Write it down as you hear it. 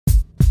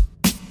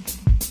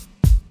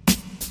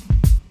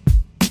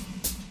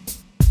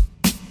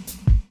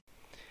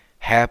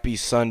Happy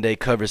Sunday,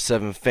 Cover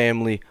 7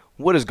 family.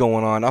 What is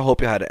going on? I hope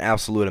y'all had an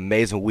absolute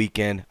amazing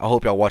weekend. I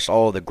hope y'all watched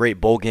all the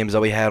great bowl games that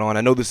we had on.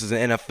 I know this is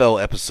an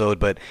NFL episode,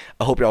 but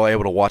I hope y'all were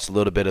able to watch a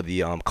little bit of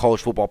the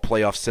college football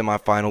playoff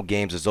semifinal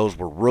games, as those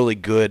were really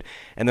good.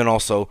 And then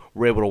also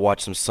we're able to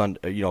watch some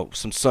Sunday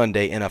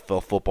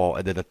NFL football,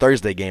 and then the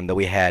Thursday game that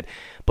we had.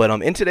 But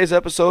in today's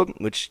episode,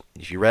 which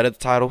if you read at the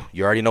title,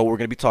 you already know what we're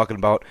going to be talking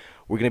about.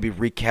 We're going to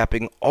be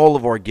recapping all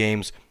of our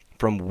games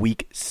from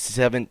Week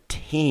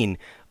 17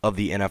 of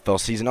the NFL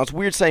season. Now, it's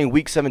weird saying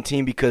Week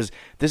 17 because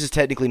this is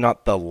technically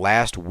not the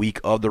last week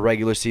of the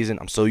regular season.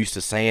 I'm so used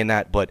to saying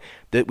that, but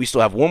we still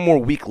have one more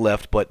week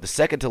left. But the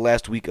second to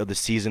last week of the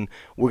season,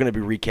 we're going to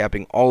be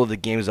recapping all of the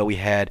games that we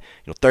had.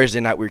 Thursday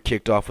night we were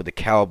kicked off with the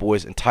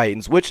Cowboys and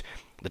Titans, which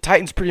the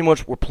Titans pretty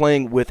much were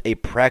playing with a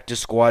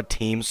practice squad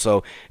team, so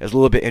it was a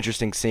little bit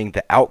interesting seeing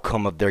the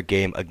outcome of their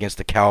game against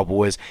the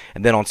Cowboys.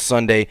 And then on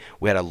Sunday,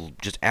 we had a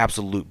just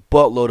absolute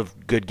buttload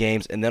of good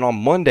games. And then on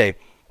Monday,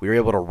 we were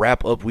able to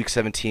wrap up Week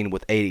 17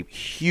 with a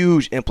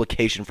huge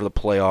implication for the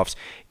playoffs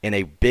in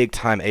a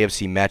big-time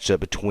AFC matchup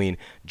between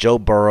Joe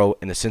Burrow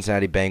and the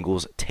Cincinnati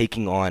Bengals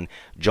taking on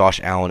Josh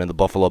Allen and the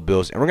Buffalo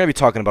Bills. And we're going to be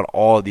talking about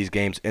all of these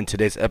games in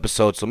today's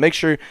episode, so make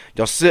sure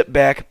y'all sit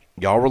back,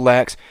 y'all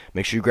relax,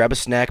 make sure you grab a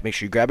snack, make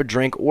sure you grab a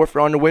drink, or if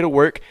you're on your way to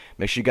work,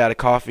 make sure you got a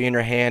coffee in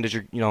your hand as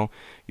you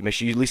make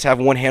sure you at least have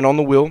one hand on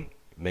the wheel,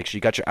 make sure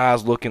you got your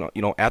eyes looking,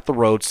 at the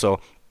road. So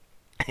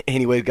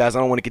anyways, guys, I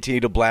don't want to continue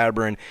to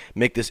blabber and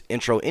make this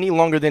intro any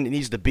longer than it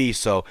needs to be.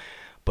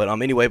 But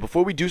anyway,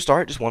 before we do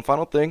start, just one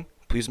final thing.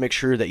 Please make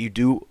sure that you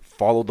do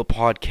follow the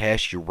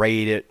podcast, you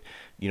rate it,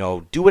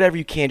 do whatever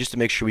you can just to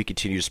make sure we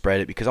continue to spread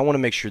it, because I want to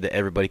make sure that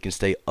everybody can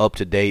stay up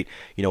to date,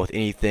 with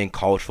anything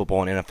college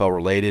football and NFL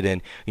related.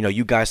 And,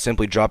 you guys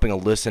simply dropping a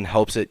listen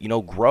helps it,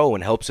 grow,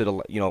 and helps it,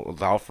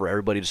 allow for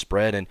everybody to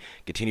spread and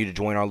continue to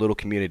join our little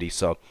community.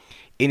 So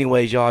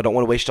anyways, y'all, I don't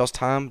want to waste y'all's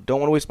time. Don't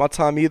want to waste my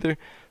time either.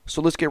 So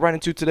let's get right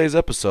into today's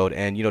episode.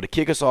 And, to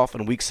kick us off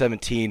in Week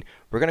 17,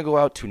 we're going to go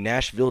out to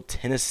Nashville,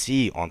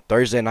 Tennessee on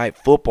Thursday Night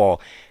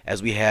Football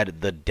as we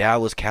had the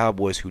Dallas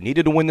Cowboys, who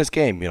needed to win this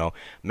game.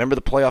 Remember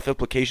the playoff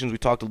implications we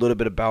talked a little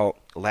bit about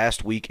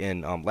last week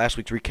in last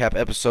week's recap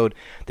episode.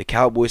 The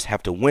Cowboys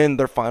have to win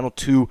their final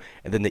two,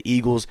 and then the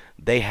Eagles,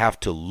 they have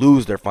to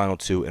lose their final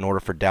two in order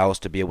for Dallas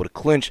to be able to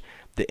clinch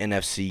the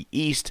NFC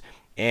East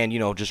and,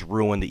 just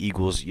ruin the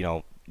Eagles,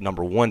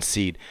 number one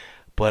seed.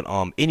 But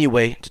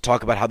anyway, to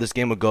talk about how this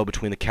game would go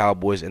between the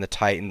Cowboys and the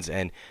Titans,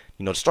 and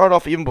to start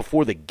off even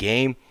before the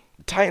game,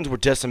 the Titans were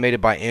decimated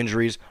by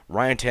injuries.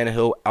 Ryan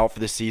Tannehill out for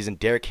the season.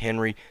 Derrick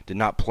Henry did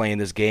not play in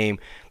this game.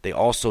 They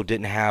also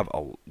didn't have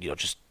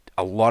just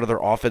a lot of their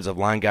offensive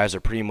line guys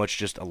are pretty much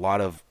just a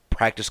lot of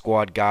practice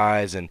squad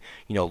guys and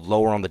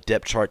lower on the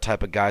depth chart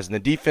type of guys. And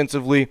then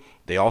defensively,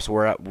 they also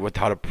were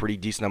without a pretty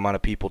decent amount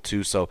of people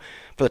too. So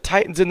for the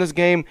Titans in this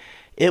game,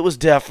 it was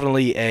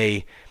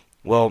definitely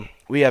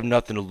we have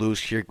nothing to lose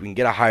here. We can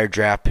get a higher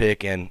draft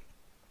pick, and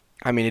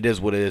I mean, it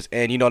is what it is.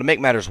 And to make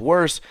matters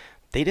worse,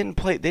 they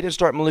didn't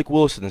start Malik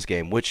Willis in this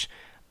game, which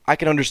I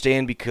can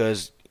understand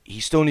because he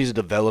still needs to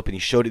develop, and he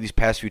showed it these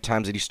past few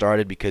times that he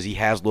started because he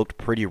has looked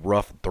pretty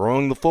rough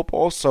throwing the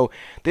football. So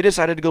they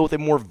decided to go with a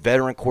more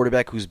veteran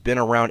quarterback who's been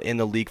around in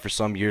the league for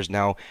some years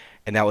now,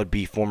 and that would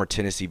be former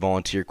Tennessee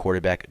Volunteer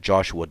quarterback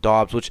Joshua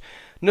Dobbs, which,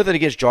 nothing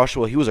against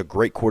Joshua, he was a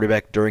great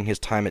quarterback during his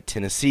time at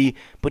Tennessee,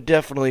 but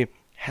definitely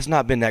has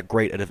not been that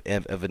great of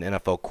an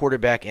NFL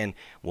quarterback, and,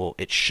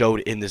 it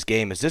showed in this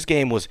game, as this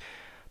game was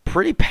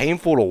pretty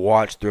painful to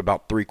watch through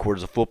about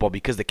 3/4 of football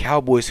because the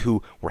Cowboys,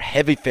 who were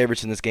heavy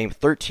favorites in this game,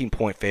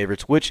 13-point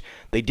favorites, which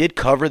they did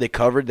cover. They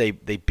covered. They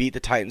beat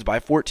the Titans by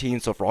 14,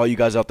 so for all you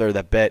guys out there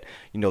that bet,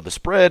 the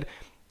spread,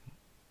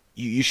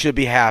 you should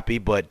be happy,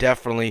 but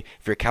definitely,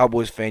 if you're a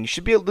Cowboys fan, you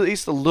should be at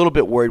least a little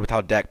bit worried with how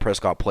Dak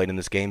Prescott played in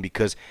this game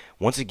because,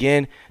 once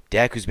again,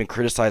 Dak, who's been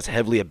criticized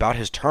heavily about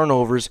his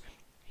turnovers,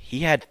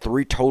 he had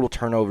 3 total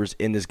turnovers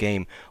in this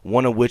game,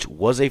 one of which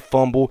was a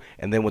fumble,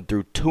 and then went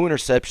through 2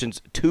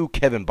 interceptions to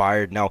Kevin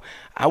Byard. Now,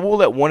 I will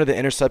let one of the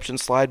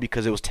interceptions slide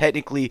because it was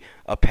technically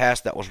a pass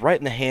that was right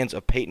in the hands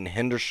of Peyton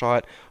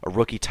Hendershot, a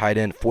rookie tight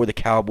end for the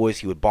Cowboys.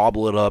 He would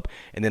bobble it up,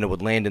 and then it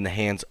would land in the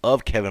hands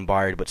of Kevin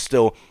Byard, but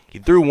still, he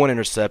threw 1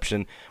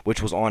 interception,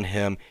 which was on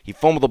him. He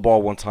fumbled the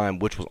ball 1 time,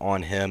 which was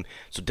on him.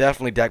 So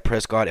definitely Dak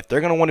Prescott, if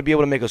they're going to want to be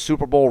able to make a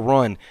Super Bowl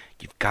run,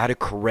 you've got to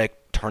correct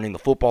turning the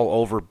football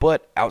over.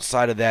 But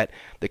outside of that,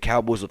 the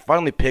Cowboys would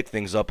finally pick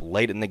things up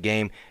late in the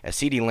game, as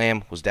CeeDee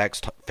Lamb was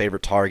Dak's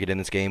favorite target in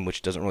this game,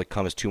 which doesn't really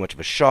come as too much of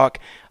a shock.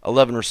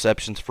 11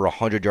 receptions for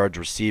 100 yards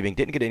receiving.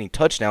 Didn't get any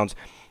touchdowns.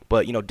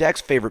 But,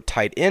 Dak's favorite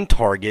tight end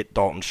target,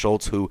 Dalton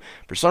Schultz, who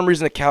for some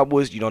reason the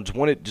Cowboys,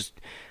 just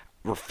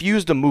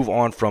refused to move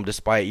on from,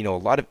 despite, a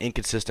lot of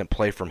inconsistent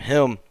play from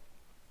him.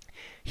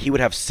 He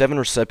would have 7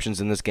 receptions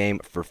in this game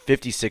for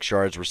 56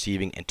 yards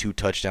receiving and 2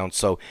 touchdowns.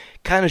 So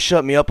kind of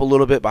shut me up a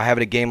little bit by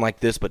having a game like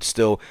this, but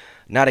still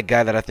not a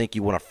guy that I think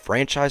you want to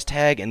franchise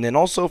tag. And then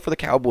also for the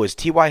Cowboys,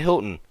 T.Y.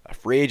 Hilton, a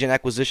free agent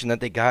acquisition that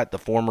they got, the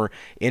former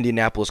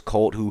Indianapolis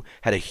Colt, who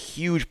had a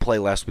huge play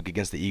last week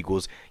against the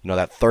Eagles.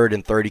 That 3rd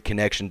and 30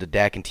 connection to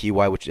Dak and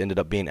T.Y., which ended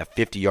up being a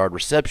 50-yard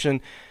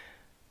reception.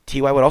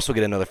 T.Y. would also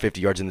get another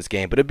 50 yards in this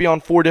game, but it'd be on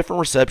 4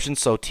 different receptions,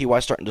 so T.Y.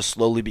 starting to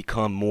slowly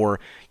become more,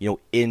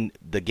 in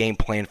the game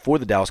plan for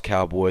the Dallas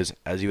Cowboys,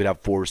 as he would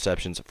have 4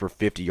 receptions for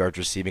 50 yards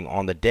receiving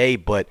on the day.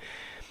 But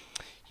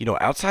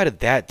outside of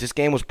that, this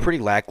game was pretty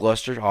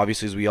lackluster.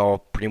 Obviously, as we all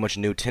pretty much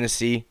knew,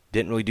 Tennessee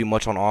didn't really do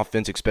much on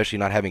offense, especially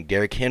not having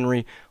Derrick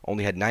Henry.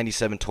 Only had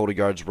 97 total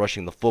yards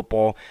rushing the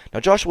football. Now,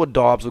 Joshua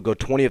Dobbs would go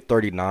 20 of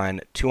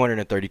 39,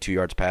 232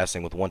 yards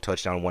passing with 1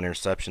 touchdown and 1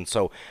 interception.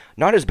 So,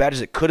 not as bad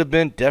as it could have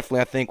been.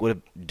 Definitely, I think, would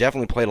have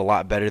definitely played a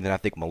lot better than I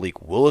think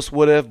Malik Willis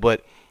would have.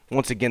 But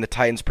once again, the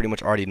Titans pretty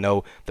much already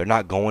know they're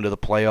not going to the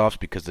playoffs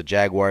because the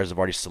Jaguars have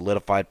already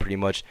solidified pretty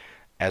much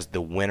as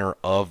the winner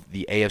of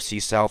the AFC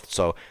South.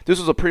 So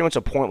this was pretty much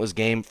a pointless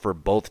game for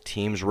both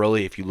teams,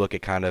 really, if you look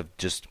at kind of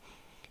just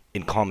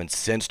in common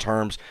sense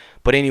terms.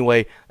 But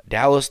anyway,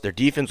 Dallas, their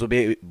defense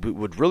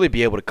would really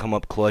be able to come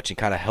up clutch and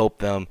kind of help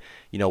them,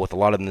 with a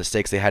lot of the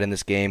mistakes they had in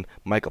this game.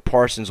 Micah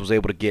Parsons was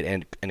able to get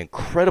an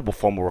incredible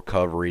fumble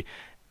recovery.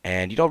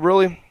 And,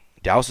 really,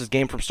 Dallas's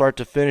game from start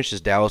to finish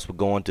is Dallas would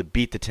go on to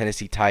beat the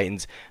Tennessee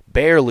Titans.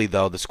 Barely,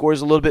 though. The score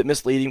is a little bit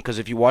misleading because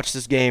if you watch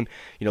this game,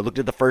 looked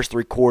at the first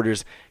 3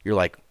 quarters, you're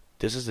like,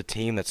 this is a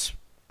team that's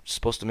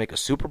supposed to make a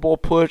Super Bowl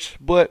push.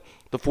 But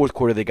the 4th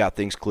quarter, they got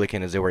things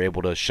clicking as they were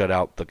able to shut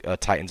out the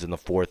Titans in the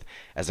 4th,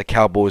 as the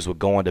Cowboys would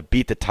go on to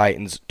beat the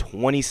Titans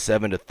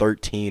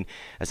 27-13.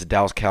 As the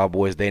Dallas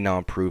Cowboys, they now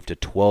improve to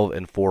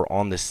 12-4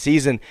 on the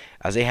season,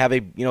 as they have a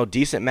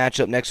decent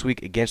matchup next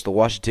week against the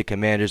Washington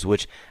Commanders,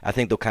 which I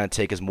think they'll kind of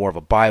take as more of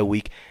a bye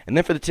week. And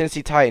then for the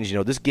Tennessee Titans,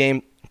 this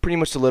game pretty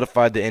much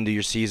solidified the end of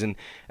your season,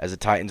 as the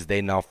Titans,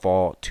 they now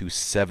fall to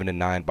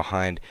 7-9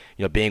 behind,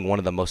 being one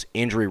of the most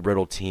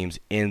injury-riddled teams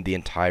in the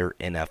entire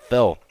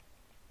NFL.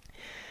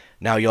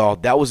 Now, y'all,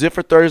 that was it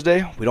for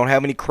Thursday. We don't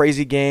have any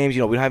crazy games. We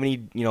don't have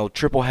any,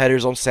 triple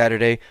headers on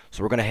Saturday.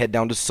 So we're going to head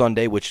down to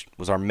Sunday, which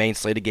was our main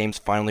slate of games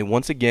finally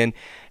once again.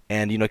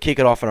 And, kick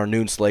it off on our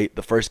noon slate.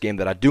 The first game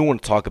that I do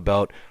want to talk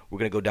about, we're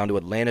going to go down to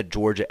Atlanta,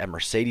 Georgia at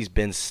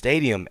Mercedes-Benz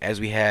Stadium, as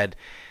we had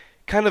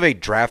kind of a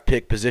draft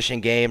pick position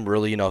game.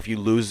 Really, if you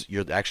lose,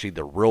 you're actually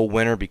the real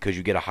winner because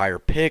you get a higher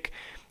pick.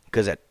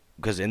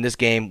 Because in this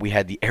game, we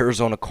had the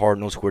Arizona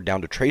Cardinals, who are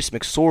down to Trace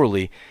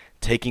McSorley,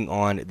 taking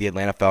on the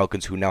Atlanta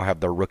Falcons, who now have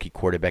their rookie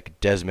quarterback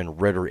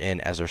Desmond Ridder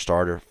in as their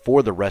starter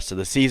for the rest of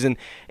the season.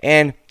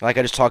 And like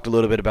I just talked a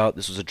little bit about,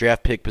 this was a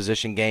draft pick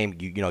position game.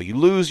 You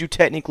lose, you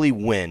technically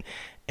win.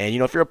 And,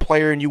 if you're a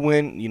player and you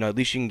win, at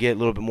least you can get a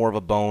little bit more of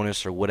a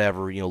bonus or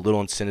whatever,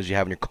 little incentives you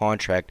have in your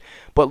contract.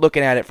 But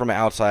looking at it from an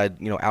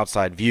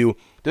outside view,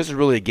 this is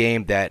really a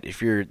game that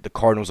if you're the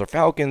Cardinals or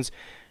Falcons,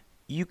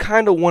 you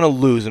kind of want to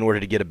lose in order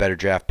to get a better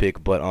draft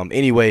pick. But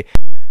anyway,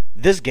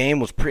 this game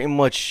was pretty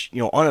much,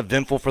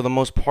 uneventful for the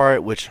most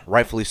part, which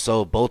rightfully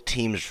so. Both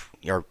teams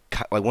are,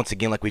 once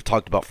again, like we've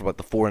talked about for about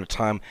the 4 at a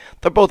time,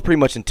 they're both pretty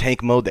much in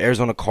tank mode. The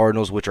Arizona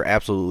Cardinals, which are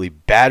absolutely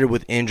battered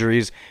with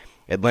injuries.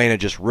 Atlanta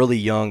just really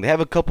young. They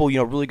have a couple,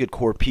 really good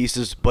core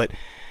pieces, but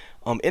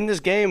in this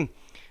game,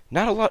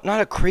 not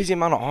a crazy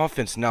amount of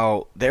offense.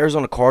 Now, the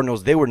Arizona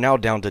Cardinals, they were now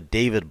down to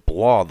David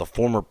Blah, the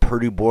former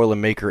Purdue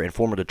Boilermaker and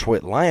former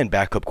Detroit Lion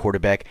backup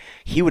quarterback.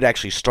 He would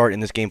actually start in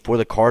this game for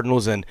the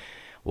Cardinals, and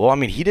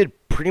he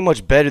did pretty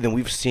much better than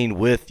we've seen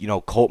with,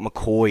 Colt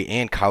McCoy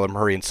and Kyler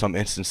Murray in some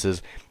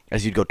instances,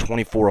 as he'd go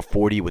 24 of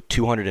 40 with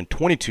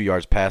 222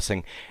 yards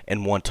passing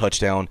and 1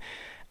 touchdown.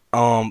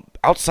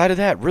 Outside of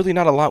that, really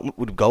not a lot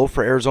would go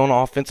for Arizona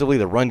offensively.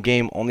 The run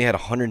game only had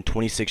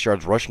 126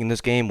 yards rushing in this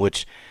game,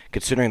 which,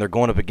 considering they're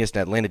going up against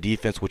an Atlanta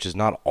defense, which is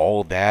not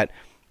all that,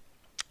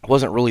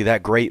 wasn't really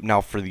that great. Now,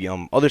 for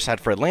the other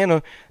side for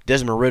Atlanta,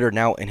 Desmond Ridder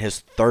now in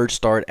his 3rd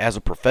start as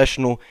a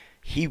professional.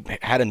 He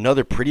had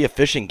another pretty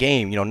efficient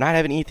game, not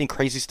having anything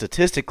crazy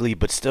statistically,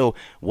 but still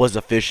was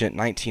efficient,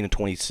 19 of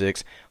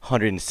 26,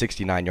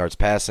 169 yards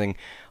passing.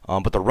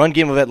 But the run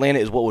game of Atlanta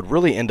is what would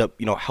really end up,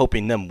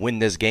 helping them win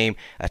this game.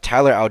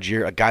 Tyler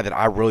Algier, a guy that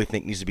I really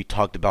think needs to be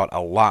talked about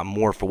a lot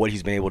more for what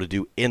he's been able to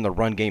do in the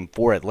run game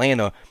for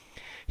Atlanta.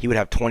 He would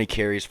have 20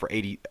 carries for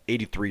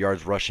 83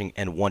 yards rushing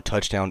and 1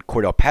 touchdown.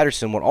 Cordell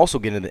Patterson would also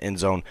get in the end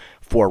zone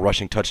for a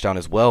rushing touchdown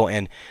as well.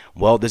 And,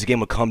 this game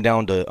would come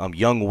down to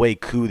Young Wei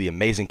Koo, the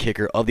amazing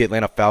kicker of the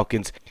Atlanta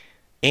Falcons,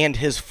 and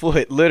his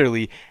foot,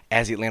 literally,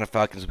 as the Atlanta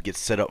Falcons would get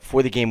set up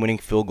for the game-winning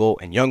field goal.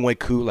 And Young Wei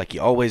Koo, like he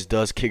always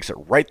does, kicks it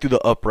right through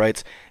the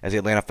uprights as the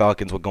Atlanta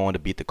Falcons would go on to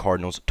beat the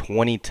Cardinals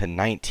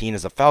 20-19.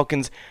 As the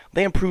Falcons,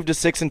 they improved to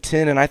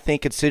 6-10, and I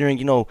think considering,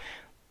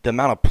 the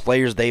amount of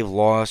players they've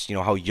lost,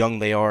 how young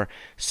they are,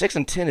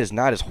 6-10 is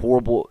not as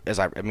horrible as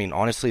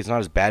honestly, it's not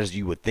as bad as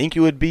you would think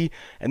it would be.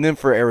 And then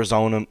for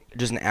Arizona,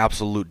 just an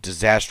absolute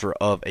disaster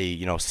of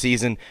a,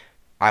 season.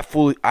 I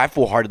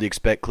full-heartedly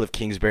expect Cliff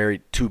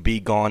Kingsbury to be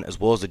gone, as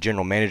well as the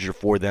general manager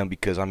for them,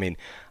 because I mean,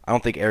 I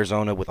don't think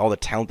Arizona, with all the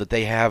talent that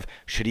they have,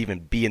 should even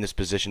be in this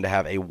position to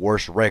have a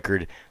worse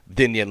record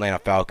than the Atlanta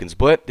Falcons.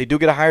 But they do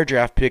get a higher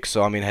draft pick,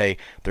 so I mean, hey,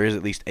 there is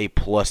at least a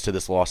plus to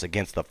this loss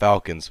against the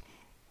Falcons.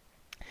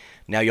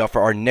 Now, y'all,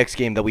 for our next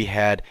game that we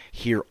had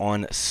here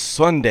on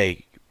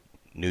Sunday,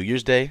 New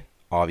Year's Day,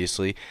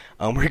 obviously,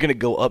 we're going to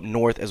go up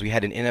north as we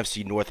had an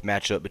NFC North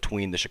matchup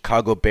between the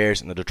Chicago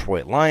Bears and the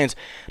Detroit Lions.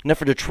 Now,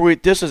 for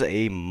Detroit, this is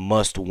a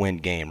must-win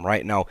game.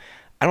 Right now,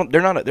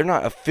 they're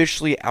not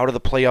officially out of the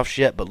playoffs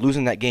yet, but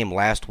losing that game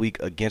last week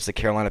against the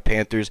Carolina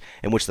Panthers,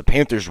 in which the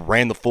Panthers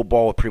ran the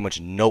football with pretty much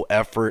no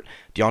effort.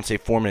 Deontay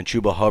Foreman and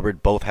Chuba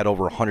Hubbard both had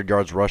over 100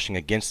 yards rushing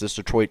against this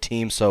Detroit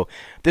team. So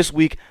this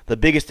week, the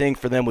biggest thing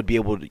for them would be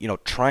able to,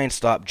 try and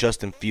stop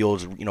Justin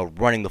Fields,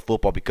 running the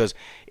football, because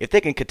if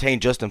they can contain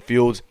Justin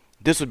Fields,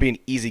 this would be an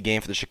easy game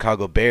for the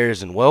Chicago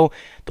Bears. And, well,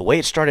 the way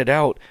it started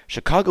out,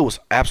 Chicago was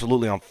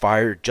absolutely on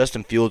fire.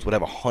 Justin Fields would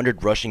have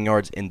 100 rushing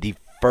yards in the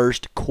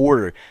first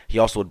quarter. He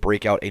also would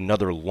break out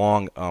another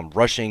long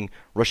rushing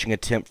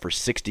attempt for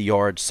 60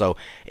 yards. So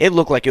it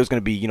looked like it was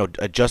going to be,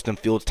 a Justin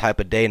Fields type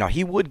of day. Now,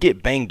 he would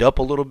get banged up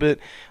a little bit,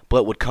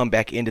 but would come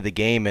back into the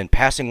game. And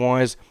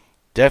passing-wise,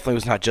 definitely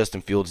was not Justin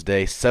Fields'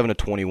 day. 7 of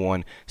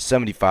 21,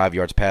 75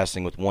 yards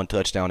passing with 1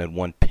 touchdown and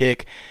 1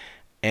 pick.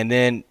 And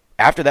then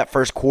after that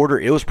first quarter,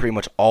 it was pretty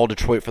much all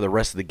Detroit for the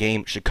rest of the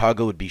game.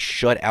 Chicago would be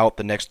shut out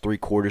the next 3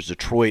 quarters.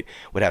 Detroit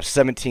would have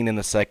 17 in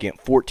the second,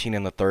 14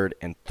 in the third,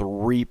 and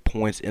 3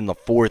 points in the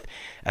fourth,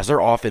 as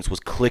their offense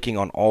was clicking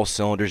on all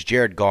cylinders.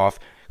 Jared Goff,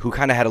 who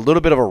kind of had a little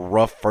bit of a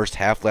rough first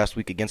half last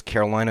week against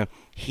Carolina,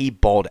 he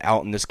balled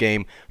out in this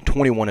game,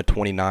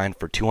 21-29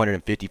 for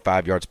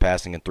 255 yards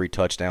passing and 3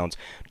 touchdowns.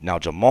 Now,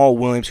 Jamal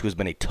Williams, who has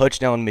been a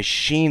touchdown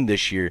machine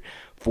this year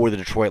for the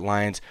Detroit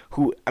Lions,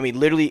 who, I mean,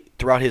 literally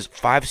throughout his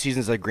 5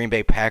 seasons as a Green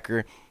Bay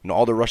Packer,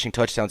 all the rushing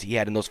touchdowns he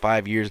had in those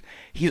 5 years,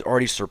 he's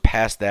already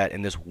surpassed that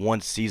in this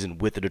one season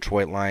with the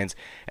Detroit Lions.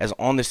 As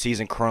on the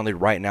season currently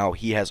right now,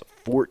 he has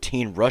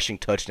 14 rushing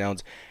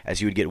touchdowns, as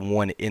he would get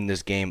 1 in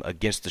this game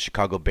against the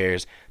Chicago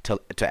Bears to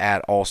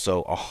add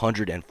also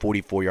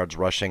 144 yards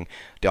rushing.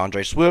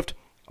 DeAndre Swift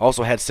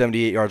also had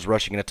 78 yards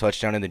rushing and a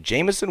touchdown. And then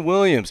Jameson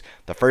Williams,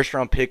 the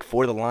first-round pick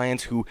for the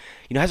Lions, who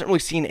hasn't really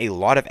seen a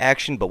lot of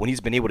action, but when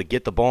he's been able to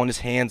get the ball in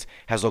his hands,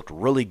 has looked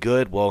really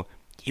good. Well,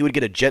 he would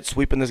get a jet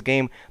sweep in this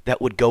game that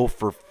would go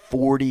for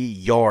 40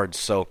 yards.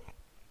 So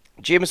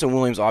Jameson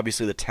Williams,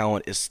 obviously the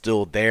talent is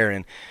still there,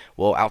 and,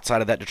 well,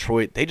 outside of that,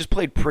 Detroit, they just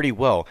played pretty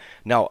well.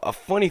 Now, a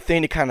funny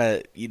thing to kind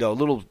of, a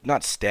little,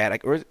 not stat,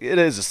 or it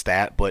is a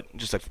stat, but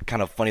just a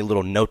kind of funny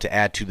little note to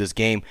add to this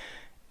game.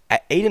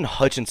 Aiden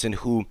Hutchinson,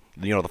 who,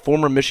 the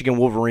former Michigan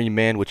Wolverine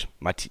man, which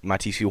my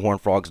TCU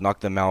Horned Frogs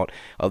knocked them out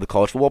of the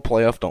college football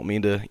playoff. Don't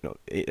mean to,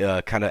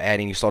 kind of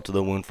adding salt to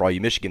the wound for all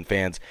you Michigan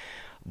fans.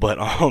 But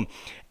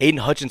Aiden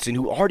Hutchinson,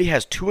 who already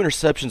has 2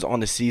 interceptions on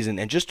the season,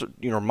 and just to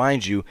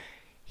remind you,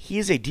 he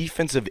is a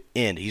defensive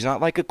end. He's not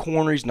like a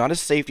corner. He's not a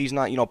safety. He's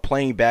not,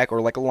 playing back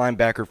or like a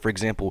linebacker, for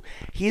example.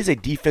 He is a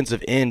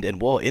defensive end.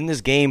 And, well, in this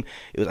game,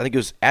 I think it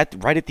was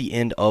right at the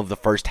end of the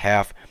first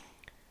half,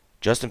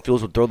 Justin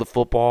Fields would throw the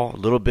football a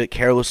little bit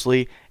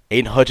carelessly.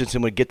 Aiden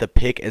Hutchinson would get the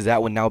pick, as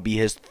that would now be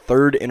his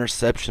 3rd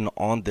interception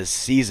on the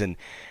season.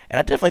 And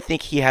I definitely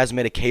think he has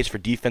made a case for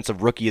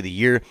Defensive Rookie of the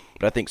Year,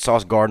 but I think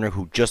Sauce Gardner,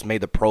 who just made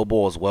the Pro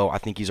Bowl as well, I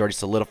think he's already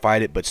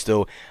solidified it, but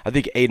still, I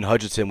think Aiden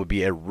Hutchinson would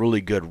be a really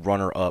good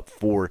runner-up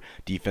for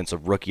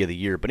Defensive Rookie of the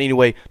Year. But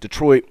anyway,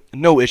 Detroit,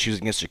 no issues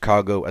against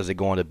Chicago as they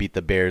go on to beat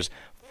the Bears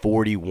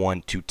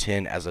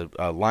 41-10, as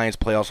a Lions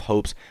playoffs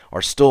hopes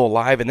are still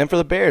alive. And then for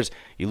the Bears,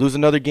 you lose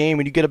another game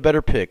and you get a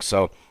better pick.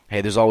 So,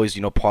 hey, there's always,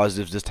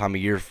 positives this time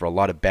of year for a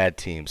lot of bad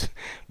teams.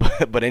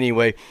 But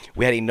anyway,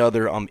 we had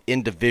another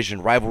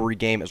in-division rivalry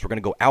game, as we're going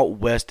to go out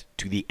west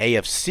to the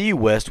AFC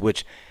West,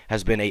 which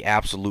has been an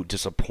absolute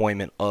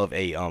disappointment of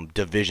a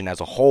division as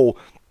a whole,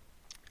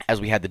 as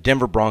we had the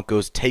Denver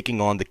Broncos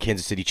taking on the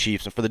Kansas City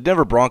Chiefs. And for the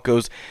Denver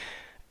Broncos,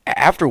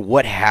 after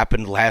what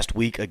happened last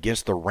week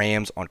against the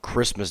Rams on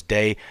Christmas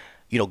Day,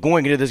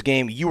 going into this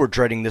game, you were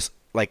dreading this,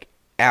 like,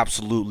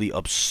 absolutely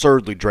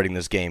absurdly dreading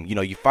this game.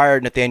 You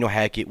fired Nathaniel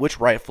Hackett,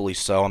 which rightfully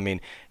so. I mean,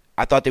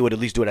 I thought they would at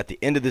least do it at the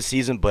end of the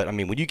season, but, I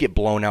mean, when you get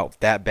blown out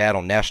that bad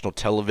on national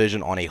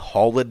television on a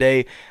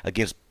holiday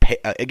against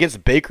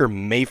Baker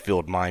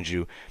Mayfield, mind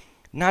you,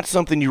 not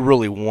something you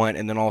really want.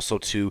 And then also,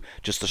 too,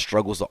 just the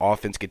struggles the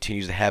offense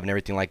continues to have and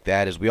everything like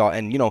that.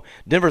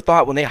 Denver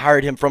thought when they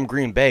hired him from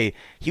Green Bay,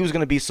 he was going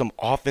to be some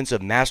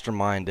offensive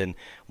mastermind. And,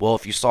 well,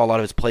 if you saw a lot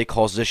of his play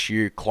calls this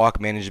year, clock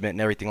management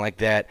and everything like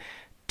that,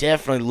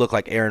 definitely looked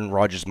like Aaron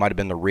Rodgers might have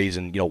been the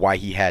reason, why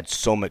he had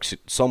so much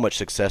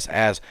success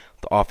as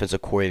the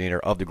offensive coordinator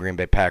of the Green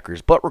Bay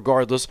Packers. But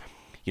regardless,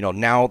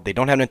 now they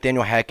don't have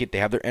Nathaniel Hackett. They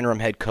have their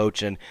interim head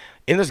coach. And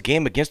in this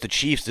game against the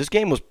Chiefs, this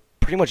game was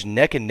pretty much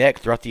neck and neck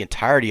throughout the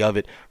entirety of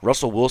it.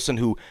 Russell Wilson,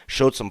 who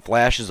showed some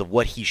flashes of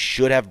what he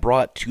should have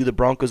brought to the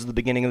Broncos at the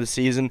beginning of the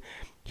season,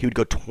 He would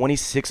go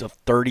 26 of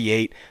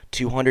 38,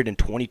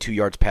 222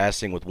 yards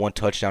passing with 1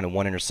 touchdown and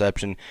 1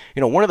 interception.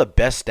 One of the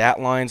best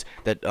stat lines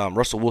that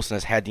Russell Wilson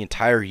has had the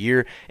entire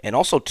year. And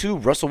also, too,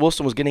 Russell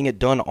Wilson was getting it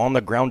done on the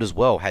ground as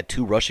well, had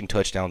 2 rushing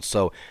touchdowns.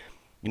 So,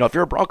 if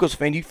you're a Broncos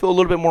fan, you feel a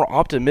little bit more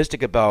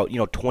optimistic about,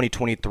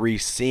 2023,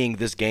 seeing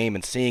this game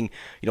and seeing,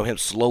 him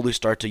slowly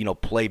start to,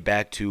 play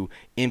back to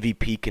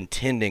MVP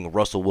contending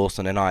Russell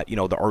Wilson and not,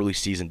 the early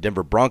season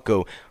Denver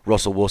Bronco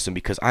Russell Wilson.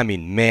 Because,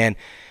 man,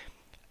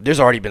 there's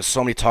already been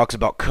so many talks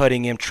about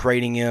cutting him,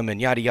 trading him,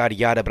 and yada, yada,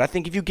 yada. But I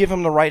think if you give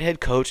him the right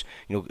head coach,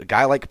 a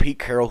guy like Pete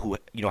Carroll who,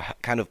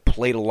 kind of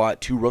played a lot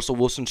to Russell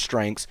Wilson's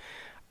strengths,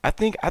 I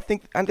think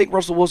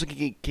Russell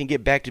Wilson can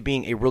get back to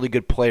being a really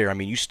good player. I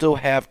mean, you still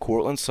have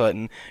Courtland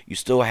Sutton, you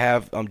still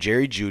have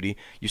Jerry Jeudy,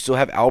 you still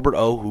have Albert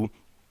O, who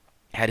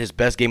had his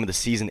best game of the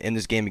season in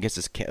this game against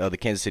the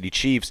Kansas City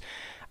Chiefs.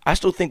 I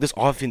still think this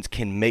offense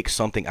can make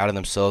something out of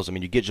themselves. I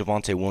mean, you get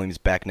Javonte Williams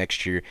back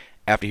next year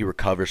after he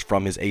recovers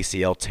from his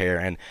ACL tear.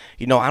 And,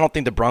 I don't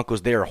think the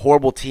Broncos, they're a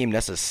horrible team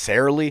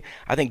necessarily.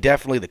 I think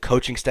definitely the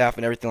coaching staff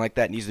and everything like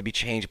that needs to be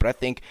changed. But I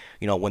think,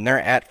 when they're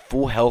at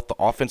full health, the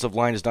offensive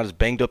line is not as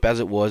banged up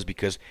as it was,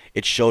 because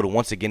it showed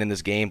once again in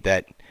this game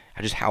that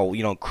just how,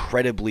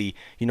 incredibly,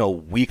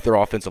 weak their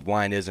offensive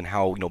line is and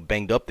how,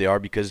 banged up they are,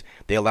 because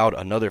they allowed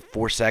another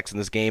 4 sacks in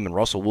this game, and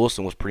Russell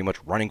Wilson was pretty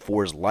much running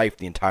for his life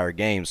the entire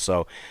game.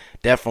 So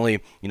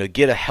definitely,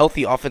 get a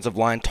healthy offensive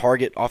line,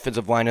 target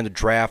offensive line in the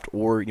draft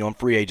or, in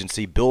free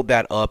agency, build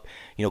that up,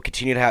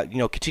 continue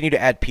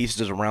to add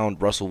pieces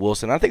around Russell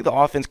Wilson. I think the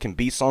offense can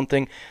be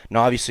something.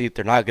 Now, obviously,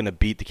 they're not going to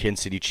beat the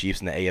Kansas City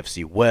Chiefs in the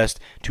AFC West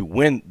to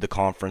win the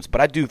conference,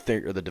 but I do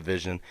think, or the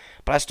division,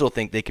 but I still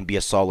think they can be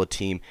a solid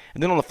team.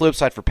 And then on the flip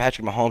side for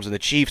Patrick Mahomes and the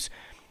Chiefs,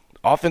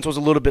 offense was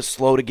a little bit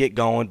slow to get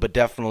going, but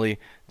definitely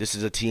this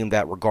is a team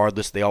that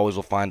regardless, they always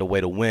will find a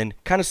way to win.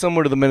 Kind of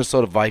similar to the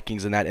Minnesota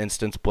Vikings in that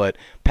instance, but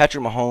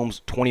Patrick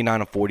Mahomes,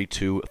 29 of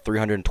 42,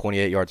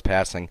 328 yards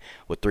passing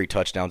with 3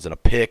 touchdowns and a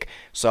pick.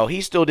 So he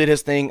still did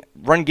his thing.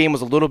 Run game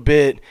was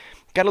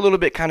got a little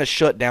bit kind of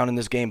shut down in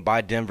this game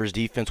by Denver's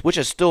defense, which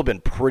has still been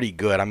pretty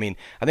good. I mean,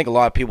 I think a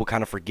lot of people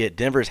kind of forget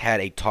Denver's had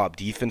a top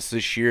defense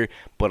this year,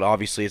 but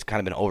obviously it's kind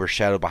of been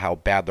overshadowed by how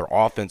bad their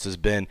offense has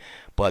been.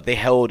 But they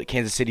held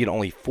Kansas City to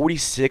only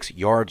 46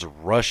 yards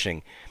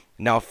rushing.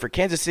 Now, for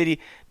Kansas City,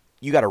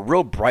 you got a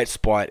real bright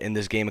spot in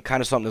this game, and kind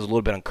of something that's a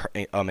little bit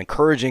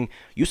encouraging.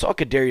 You saw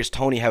Kadarius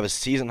Toney have a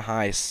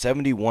season-high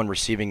 71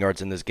 receiving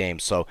yards in this game,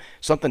 so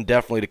something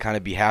definitely to kind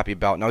of be happy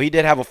about. Now, he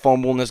did have a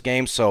fumble in this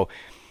game, so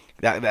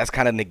that's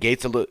kind of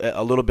negates a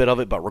little bit of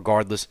it, but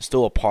regardless,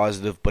 still a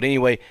positive. But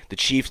anyway, the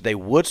Chiefs, they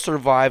would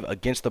survive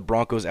against the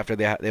Broncos after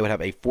they would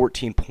have a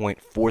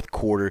 14-point fourth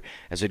quarter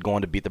as they'd go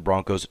on to beat the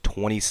Broncos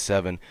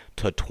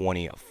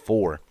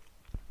 27-24.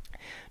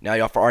 Now,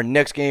 y'all, for our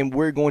next game,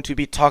 we're going to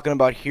be talking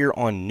about here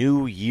on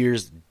New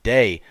Year's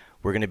Day.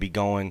 We're going to be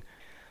going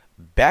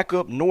back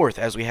up north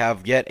as we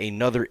have yet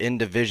another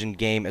in-division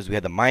game, as we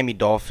had the Miami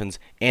Dolphins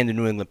and the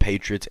New England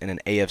Patriots in an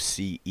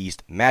AFC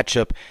East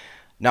matchup.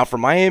 Now, for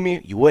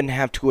Miami, you wouldn't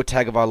have Tua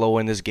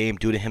Tagovailoa in this game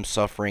due to him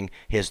suffering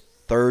his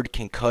 3rd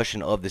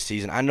concussion of the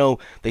season. I know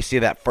they say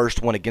that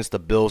first one against the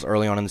Bills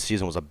early on in the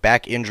season was a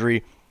back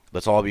injury.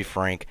 Let's all be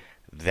frank.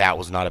 That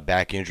was not a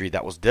back injury.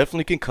 That was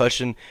definitely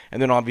concussion.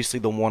 And then obviously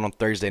the one on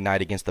Thursday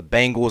night against the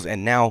Bengals.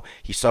 And now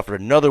he suffered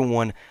another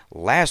one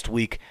last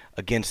week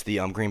against the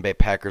Green Bay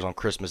Packers on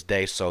Christmas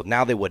Day. So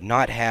now they would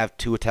not have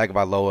Tua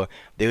Tagovailoa.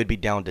 They would be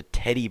down to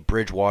Teddy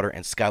Bridgewater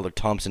and Skylar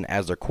Thompson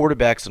as their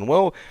quarterbacks. And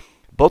well,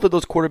 both of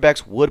those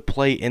quarterbacks would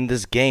play in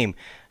this game.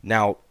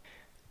 Now,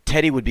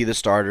 Teddy would be the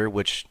starter,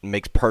 which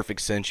makes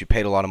perfect sense. You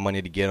paid a lot of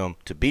money to get him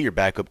to be your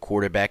backup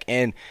quarterback.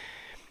 And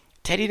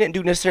Teddy didn't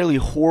do necessarily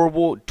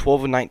horrible,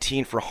 12 of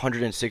 19 for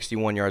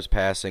 161 yards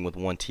passing with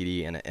 1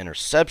 TD and an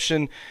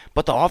interception,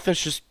 but the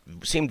offense just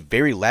seemed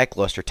very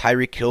lackluster.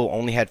 Tyreek Hill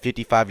only had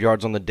 55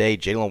 yards on the day.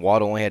 Jalen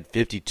Waddle only had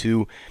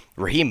 52.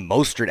 Raheem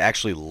Mostert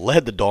actually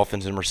led the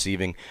Dolphins in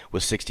receiving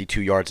with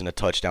 62 yards and a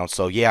touchdown.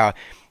 So, yeah,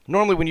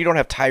 normally when you don't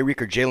have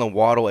Tyreek or Jalen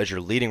Waddle as your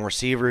leading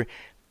receiver,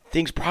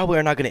 things probably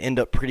are not going to end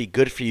up pretty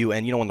good for you.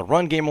 And, when the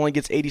run game only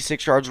gets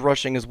 86 yards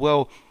rushing as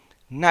well,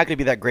 not going to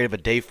be that great of a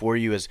day for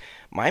you, as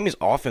Miami's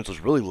offense was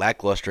really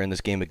lackluster in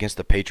this game against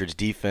the Patriots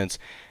defense.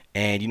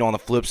 And, on the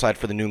flip side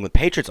for the New England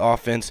Patriots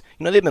offense,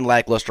 they've been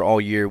lackluster all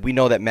year. We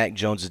know that Mac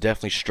Jones has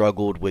definitely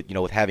struggled with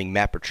having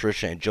Matt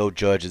Patricia and Joe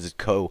Judge as his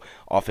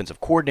co-offensive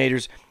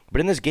coordinators.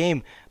 But in this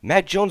game,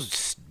 Mac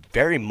Jones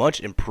very much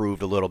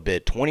improved a little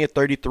bit. 20 of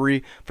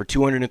 33 for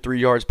 203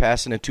 yards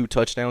passing and 2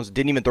 touchdowns.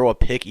 Didn't even throw a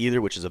pick either,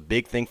 which is a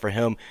big thing for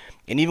him.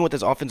 And even with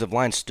his offensive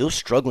line still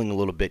struggling a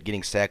little bit,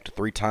 getting sacked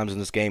 3 times in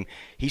this game,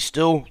 he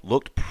still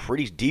looked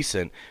pretty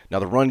decent. Now,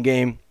 the run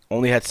game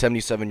only had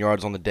 77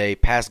 yards on the day.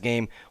 Pass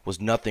game was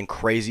nothing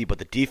crazy, but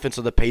the defense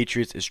of the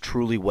Patriots is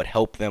truly what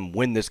helped them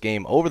win this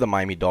game over the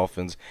Miami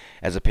Dolphins,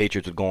 as the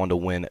Patriots would go on to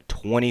win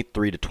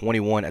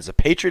 23-21, as the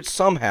Patriots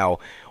somehow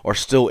are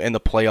still in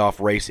the playoff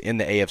race in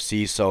the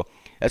AFC. So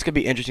that's going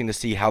to be interesting to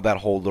see how that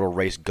whole little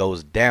race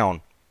goes down.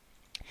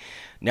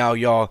 Now,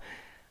 y'all,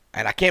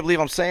 and I can't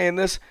believe I'm saying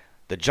this,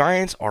 The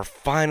Giants are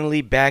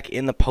finally back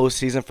in the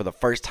postseason for the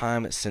first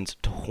time since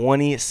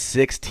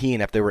 2016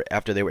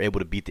 after they were able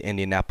to beat the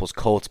Indianapolis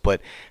Colts.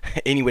 But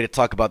anyway, to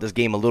talk about this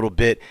game a little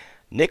bit,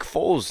 Nick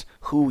Foles,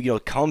 who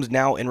comes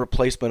now in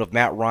replacement of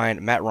Matt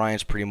Ryan. Matt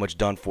Ryan's pretty much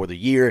done for the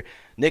year.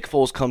 Nick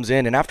Foles comes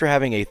in, and after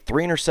having a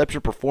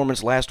 3-interception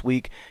performance last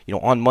week,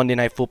 on Monday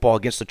Night Football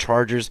against the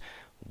Chargers,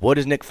 what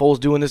does Nick Foles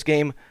do in this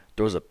game?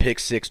 Throws a pick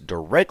six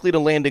directly to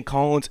Landon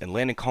Collins, and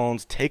Landon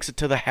Collins takes it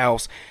to the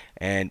house.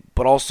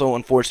 But also,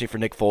 unfortunately for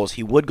Nick Foles,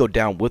 he would go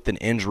down with an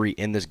injury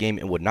in this game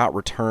and would not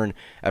return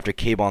after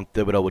Kayvon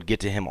Thibodeaux would get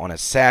to him on a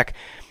sack.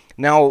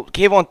 Now,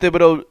 Kayvon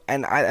Thibodeaux,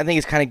 and I think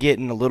he's kind of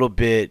getting a little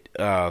bit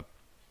taken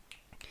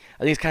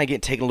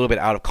a little bit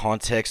out of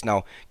context.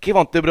 Now,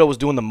 Kayvon Thibodeaux was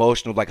doing the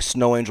motion of like a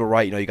snow angel,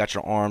 right? You got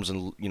your arms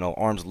and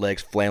arms,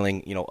 legs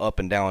flailing, up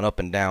and down,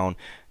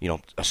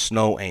 a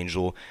snow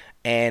angel.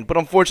 But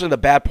unfortunately, the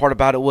bad part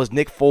about it was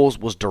Nick Foles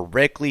was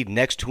directly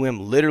next to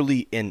him,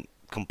 literally in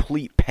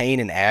complete pain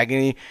and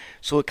agony.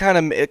 So it kind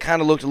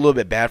of looked a little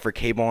bit bad for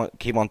Kayvon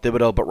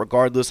Thibodeaux. But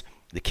regardless,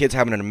 the kid's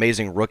having an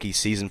amazing rookie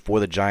season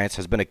for the Giants.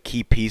 Has been a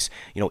key piece,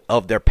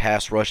 of their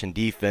pass rush and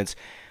defense.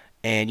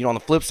 And on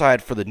the flip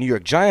side, for the New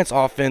York Giants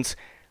offense,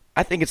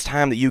 I think it's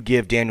time that you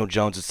give Daniel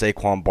Jones and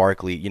Saquon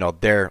Barkley,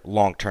 their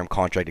long-term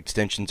contract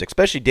extensions,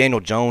 especially Daniel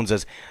Jones,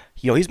 as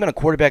he's been a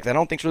quarterback that I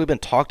don't think's really been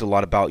talked a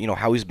lot about,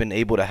 how he's been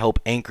able to help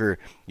anchor,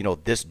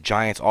 this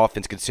Giants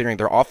offense, considering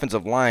their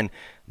offensive line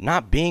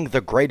not being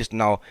the greatest.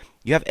 Now,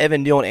 you have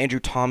Evan Neal and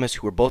Andrew Thomas,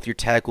 who are both your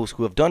tackles,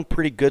 who have done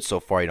pretty good so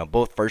far,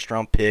 both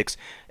first-round picks.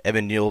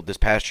 Evan Neal this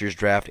past year's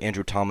draft,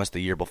 Andrew Thomas the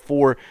year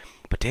before.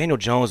 But Daniel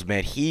Jones,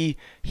 man, he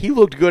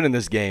looked good in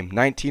this game.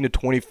 19 to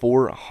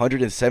 24,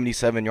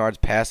 177 yards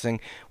passing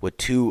with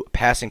 2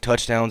 passing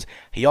touchdowns.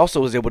 He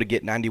also was able to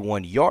get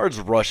 91 yards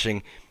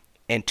rushing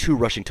and 2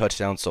 rushing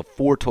touchdowns, so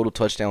 4 total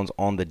touchdowns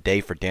on the day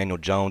for Daniel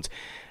Jones,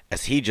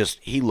 as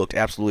he looked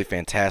absolutely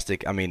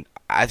fantastic. I mean,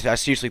 I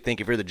seriously think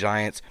if you're the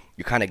Giants,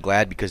 you're kind of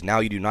glad because now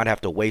you do not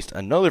have to waste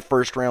another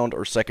first-round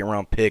or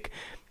second-round pick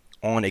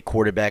on a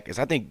quarterback. Is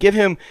I think give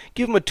him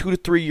a 2 to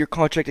 3 year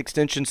contract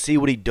extension, see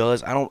what he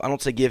does. I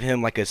don't say give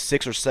him like a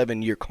 6 or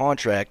 7 year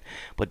contract,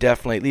 but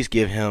definitely at least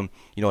give him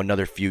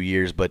another few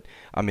years. But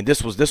I mean,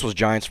 this was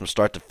Giants from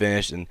start to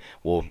finish, and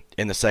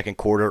in the second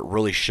quarter it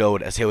really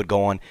showed as they would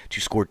go on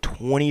to score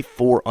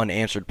 24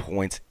 unanswered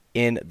points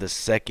in the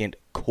second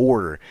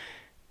quarter,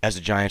 as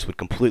the Giants would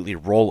completely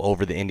roll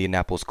over the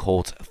Indianapolis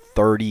Colts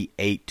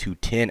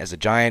 38-10. As the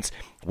Giants,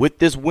 with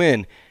this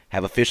win,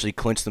 have officially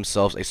clinched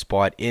themselves a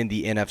spot in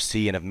the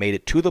NFC and have made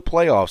it to the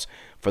playoffs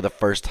for the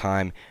first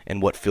time in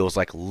what feels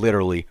like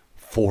literally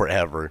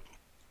forever.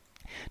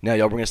 Now,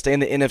 y'all, we're going to stay in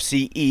the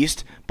NFC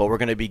East, but we're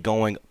going to be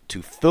going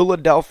to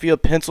Philadelphia,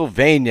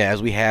 Pennsylvania,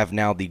 as we have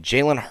now the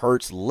Jalen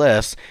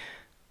Hurts-less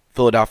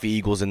Philadelphia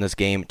Eagles in this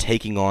game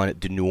taking on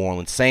the New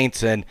Orleans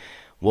Saints. And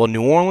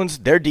New Orleans,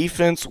 their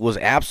defense was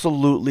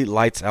absolutely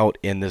lights out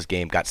in this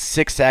game. Got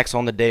 6 sacks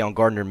on the day on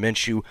Gardner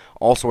Minshew.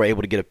 Also were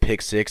able to get a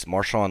pick 6.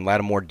 Marshawn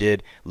Lattimore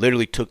did.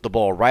 Literally took the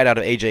ball right out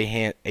of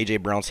A.J.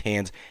 Brown's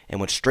hands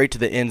and went straight to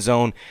the end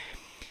zone.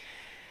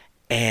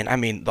 And, I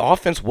mean, the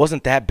offense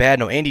wasn't that bad.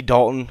 No, Andy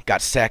Dalton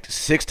got sacked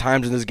 6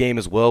 times in this game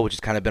as well, which has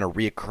kind of been a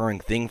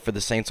reoccurring thing for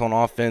the Saints on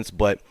offense.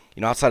 But,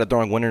 outside of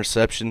throwing one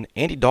interception,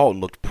 Andy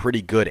Dalton looked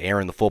pretty good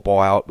airing the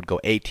football out. Would go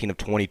 18 of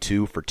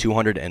 22 for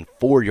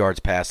 204 yards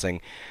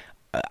passing.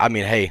 I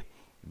mean, hey,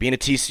 being a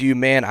TCU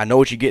man, I know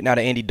what you're getting out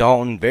of Andy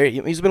Dalton.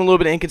 He's been a little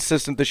bit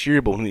inconsistent this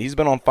year, but when he's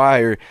been on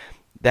fire,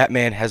 that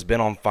man has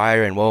been on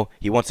fire. And,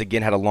 he once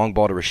again had a long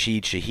ball to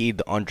Rashid Shaheed,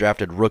 the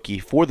undrafted rookie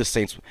for the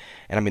Saints.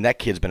 And, I mean, that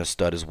kid's been a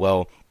stud as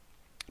well.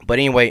 But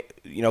anyway,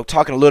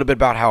 talking a little bit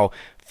about how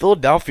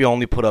Philadelphia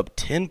only put up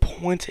 10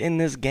 points in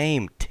this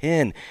game.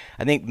 10.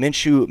 I think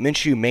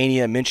Minshew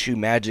Mania, Minshew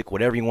Magic,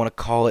 whatever you want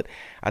to call it,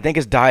 I think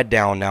it's died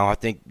down now. I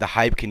think the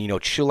hype can,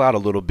 chill out a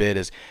little bit,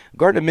 as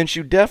Gardner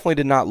Minshew definitely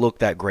did not look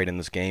that great in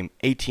this game.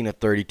 18 of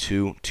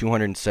 32,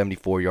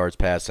 274 yards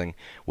passing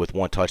with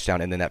 1 touchdown,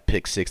 and then that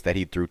pick 6 that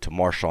he threw to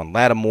Marshawn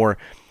Lattimore.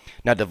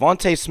 Now,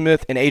 Devontae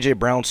Smith and A.J.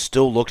 Brown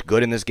still looked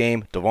good in this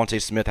game.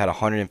 Devontae Smith had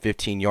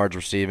 115 yards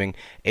receiving.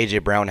 A.J.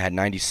 Brown had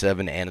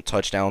 97 and a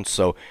touchdown.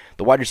 So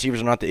the wide receivers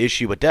are not the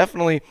issue. But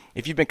definitely,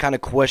 if you've been kind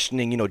of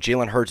questioning,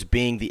 Jalen Hurts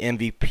being the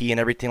MVP and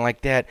everything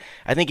like that,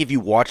 I think if you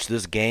watch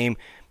this game,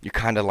 you're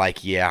kind of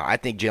like, yeah, I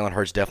think Jalen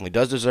Hurts definitely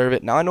does deserve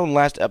it. Now, I know in the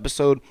last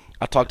episode,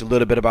 I talked a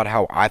little bit about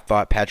how I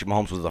thought Patrick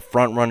Mahomes was the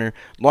front runner,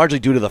 largely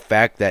due to the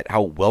fact that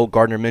how well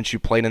Gardner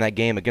Minshew played in that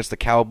game against the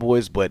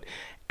Cowboys. But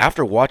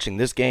after watching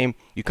this game,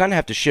 you kind of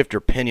have to shift your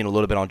opinion a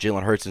little bit on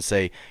Jalen Hurts and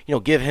say,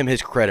 give him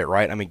his credit,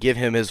 right? I mean, give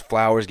him his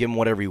flowers, give him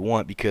whatever you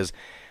want, because,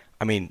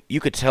 I mean,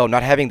 you could tell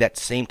not having that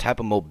same type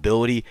of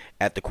mobility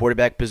at the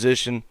quarterback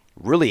position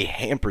really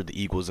hampered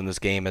the Eagles in this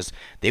game, as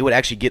they would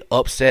actually get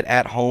upset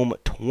at home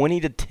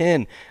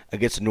 20-10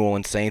 against the New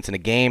Orleans Saints in a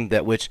game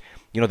that which,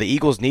 the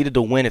Eagles needed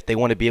to win if they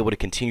want to be able to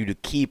continue to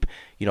keep,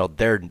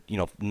 their,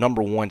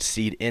 number 1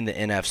 seed in the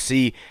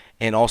NFC,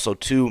 and also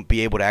to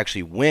be able to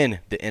actually win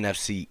the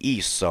NFC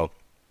East. So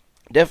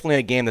Definitely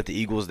a game that the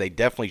Eagles, they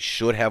definitely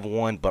should have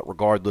won, but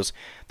regardless,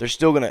 they're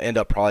still going to end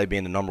up probably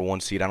being the number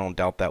one seed. I don't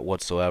doubt that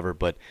whatsoever,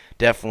 but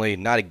definitely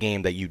not a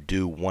game that you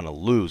do want to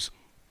lose.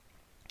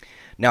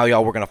 Now,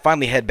 y'all, we're going to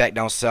finally head back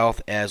down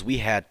south as we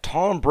had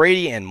Tom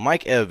Brady and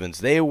Mike Evans.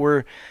 They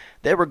were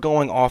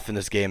going off in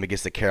this game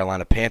against the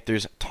Carolina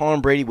Panthers.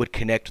 Tom Brady would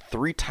connect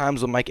 3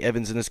 times with Mike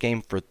Evans in this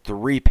game for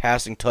 3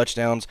 passing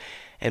touchdowns,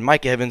 and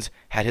Mike Evans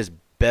had his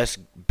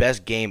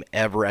best game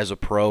ever as a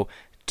pro.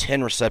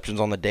 10 receptions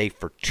on the day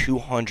for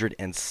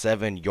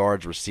 207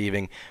 yards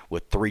receiving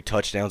with 3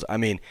 touchdowns. I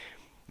mean,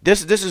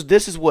 this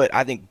is what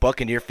I think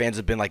Buccaneer fans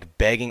have been like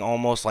begging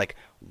almost, like,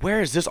 where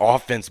has this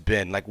offense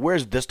been? Like,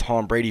 where's this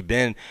Tom Brady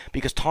been?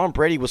 Because Tom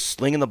Brady was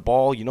slinging the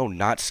ball,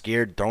 not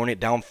scared, throwing it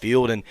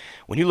downfield. And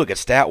when you look at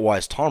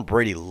stat-wise, Tom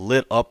Brady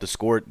lit up the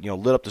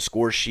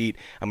score sheet.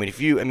 I mean, if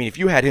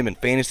you had him in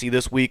fantasy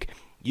this week,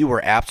 you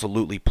were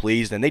absolutely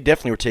pleased, and they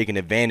definitely were taking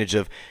advantage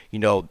of,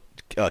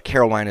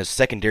 Carolina's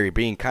secondary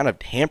being kind of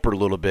hampered a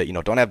little bit.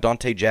 Don't have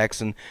Dante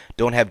Jackson,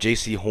 don't have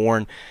J.C.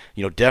 Horn.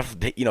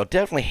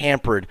 Definitely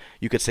hampered,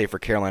 you could say, for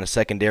Carolina's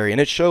secondary, and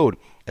it showed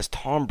as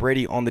Tom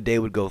Brady on the day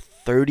would go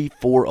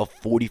 34 of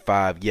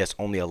 45. Yes,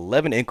 only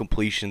 11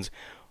 incompletions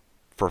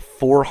for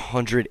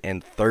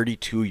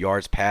 432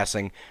 yards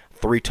passing.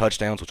 3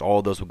 touchdowns, which all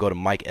of those would go to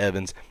Mike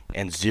Evans,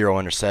 and 0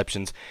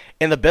 interceptions.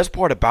 And the best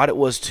part about it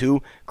was,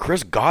 too,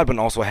 Chris Godwin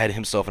also had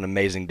himself an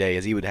amazing day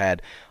as he would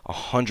had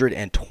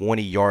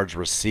 120 yards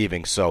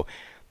receiving. So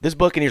this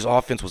Buccaneers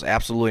offense was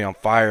absolutely on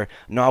fire.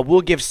 Now, I will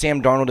give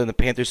Sam Darnold and the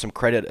Panthers some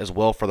credit as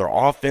well for their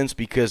offense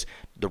because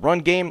the run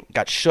game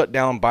got shut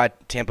down by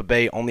Tampa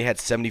Bay, only had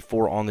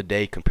 74 on the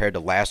day compared to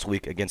last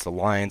week against the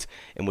Lions,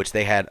 in which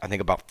they had, I think,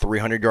 about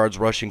 300 yards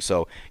rushing.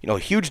 So,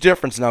 huge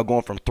difference now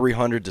going from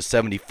 300 to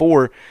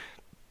 74.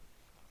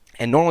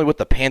 And normally with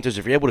the Panthers,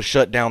 if you're able to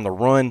shut down the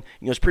run,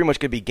 it's pretty much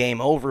going to be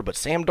game over. But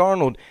Sam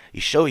Darnold,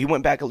 he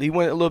went a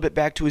little bit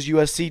back to his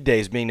USC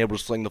days, being able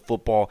to sling the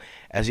football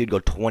as he'd go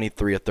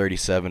 23 of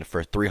 37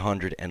 for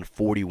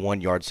 341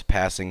 yards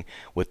passing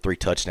with 3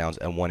 touchdowns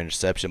and 1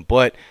 interception.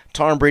 But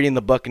Tom Brady and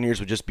the Buccaneers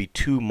would just be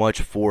too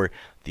much for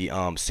the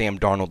Sam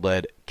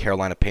Darnold-led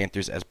Carolina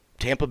Panthers as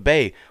Tampa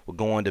Bay will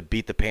go on to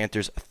beat the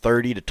Panthers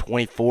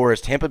 30-24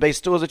 as Tampa Bay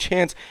still has a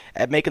chance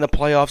at making the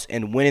playoffs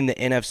and winning the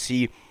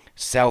NFC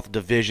South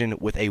Division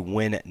with a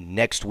win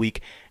next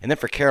week. And then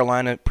for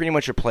Carolina, pretty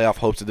much your playoff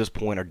hopes at this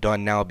point are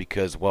done now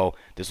because, well,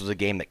 this was a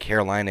game that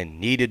Carolina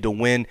needed to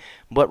win.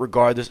 But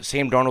regardless,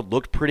 Sam Darnold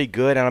looked pretty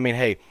good. And I mean,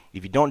 hey,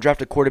 if you don't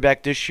draft a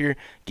quarterback this year,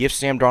 give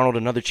Sam Darnold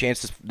another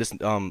chance this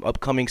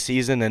upcoming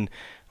season. And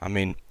I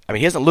mean,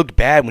 he hasn't looked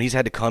bad when he's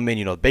had to come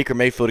in. The Baker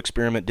Mayfield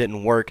experiment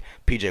didn't work.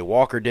 P.J.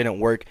 Walker didn't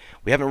work.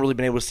 We haven't really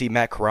been able to see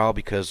Matt Corral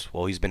because,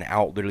 well, he's been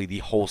out literally the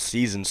whole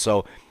season.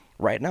 So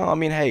right now, I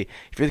mean, hey,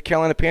 if you're the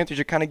Carolina Panthers,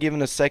 you're kind of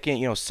giving a second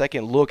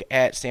look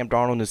at Sam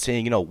Darnold and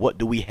saying, what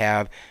do we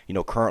have,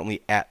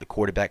 currently at the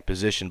quarterback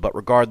position. But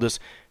regardless,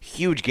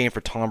 huge game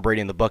for Tom Brady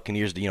and the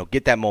Buccaneers to,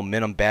 get that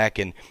momentum back.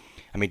 And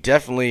I mean,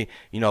 definitely,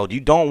 you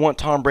don't want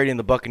Tom Brady and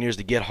the Buccaneers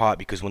to get hot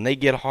because when they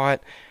get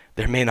hot,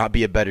 there may not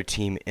be a better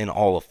team in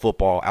all of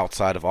football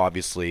outside of,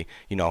 obviously,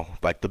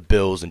 like the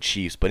Bills and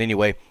Chiefs. But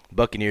anyway,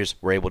 Buccaneers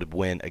were able to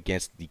win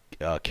against the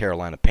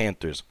Carolina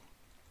Panthers.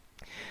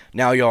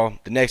 Now, y'all,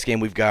 the next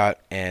game we've got,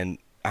 and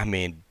I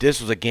mean,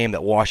 this was a game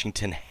that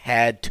Washington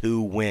had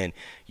to win.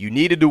 You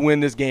needed to win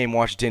this game,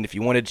 Washington, if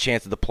you wanted a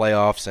chance at the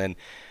playoffs. And,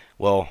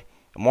 well,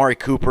 Amari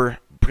Cooper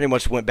pretty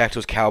much went back to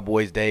his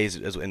Cowboys days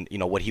and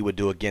what he would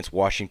do against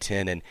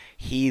Washington, and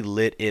he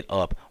lit it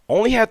up.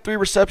 Only had 3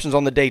 receptions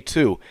on the day,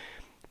 too,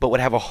 but would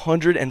have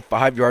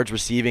 105 yards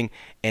receiving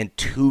and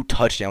 2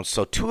 touchdowns.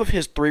 So 2 of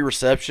his 3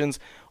 receptions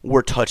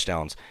were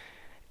touchdowns.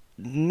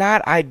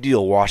 Not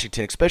ideal,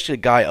 Washington, especially a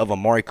guy of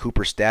Amari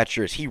Cooper's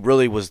stature, as he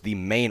really was the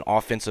main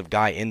offensive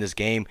guy in this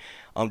game.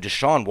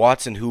 Deshaun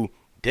Watson, who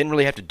didn't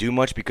really have to do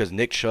much because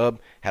Nick Chubb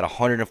had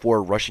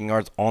 104 rushing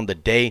yards on the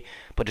day.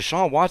 But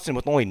Deshaun Watson,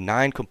 with only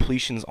 9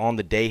 completions on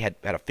the day, had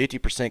a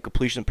 50%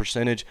 completion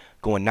percentage,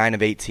 going 9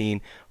 of 18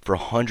 for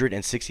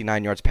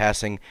 169 yards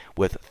passing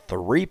with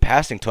 3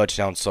 passing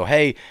touchdowns. So,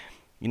 hey,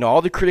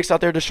 all the critics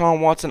out there, Deshaun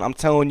Watson, I'm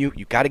telling you,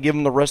 you got to give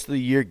him the rest of the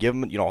year. Give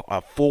him,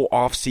 a full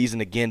off season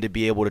again to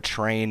be able to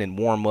train and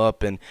warm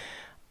up. And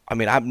I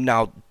mean, I'm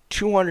now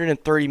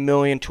 $230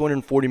 million,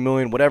 $240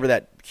 million, whatever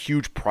that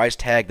huge price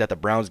tag that the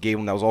Browns gave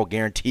him that was all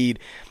guaranteed,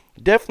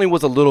 definitely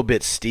was a little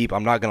bit steep.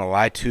 I'm not going to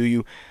lie to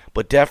you,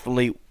 but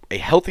definitely a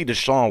healthy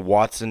Deshaun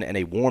Watson and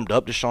a warmed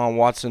up Deshaun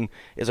Watson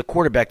is a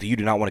quarterback that you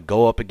do not want to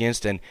go up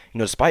against. And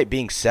despite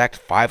being sacked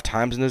 5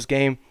 times in this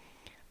game,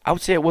 I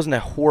would say it wasn't a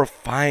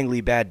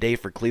horrifyingly bad day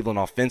for Cleveland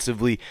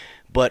offensively,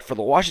 but for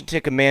the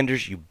Washington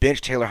Commanders, you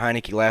benched Taylor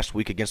Heineke last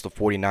week against the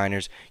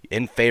 49ers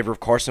in favor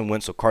of Carson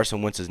Wentz, so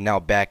Carson Wentz is now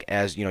back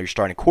as, your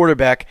starting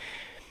quarterback.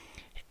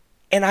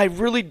 And I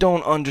really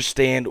don't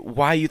understand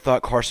why you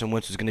thought Carson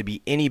Wentz was going to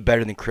be any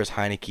better than Chris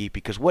Heineke,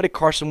 because what did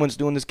Carson Wentz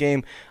do in this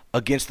game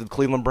against the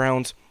Cleveland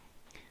Browns?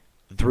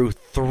 Threw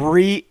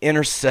 3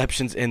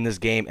 interceptions in this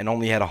game and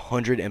only had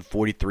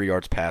 143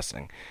 yards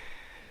passing.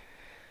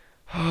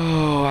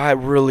 Oh,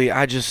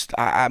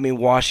 I mean,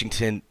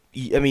 Washington.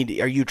 I mean,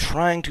 are you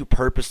trying to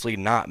purposely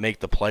not make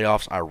the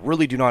playoffs? I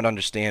really do not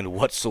understand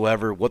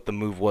whatsoever what the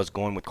move was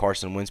going with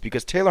Carson Wentz,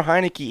 because Taylor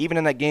Heineke, even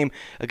in that game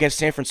against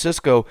San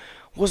Francisco,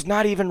 was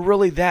not even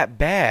really that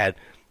bad.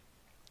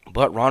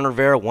 But Ron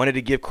Rivera wanted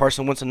to give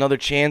Carson Wentz another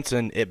chance,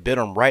 and it bit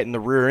him right in the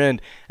rear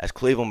end as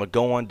Cleveland would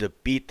go on to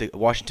beat the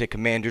Washington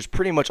Commanders,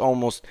 pretty much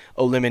almost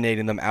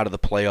eliminating them out of the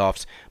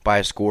playoffs by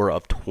a score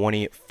of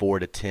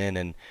 24-10.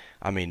 And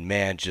I mean,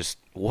 man, just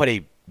what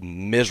a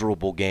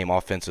miserable game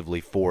offensively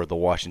for the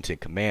Washington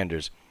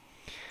Commanders.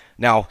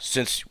 Now,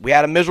 since we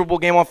had a miserable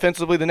game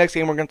offensively, the next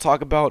game we're going to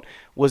talk about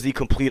was the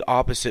complete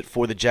opposite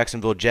for the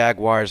Jacksonville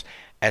Jaguars,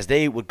 as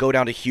they would go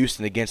down to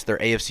Houston against their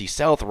AFC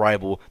South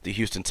rival, the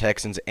Houston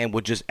Texans, and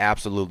would just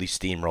absolutely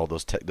steamroll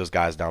those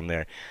guys down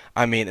there.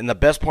 I mean, and the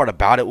best part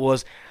about it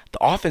was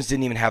the offense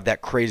didn't even have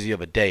that crazy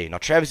of a day. Now,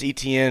 Travis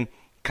Etienne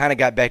kind of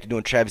got back to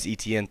doing Travis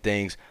Etienne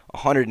things,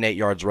 108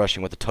 yards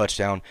rushing with a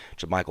touchdown.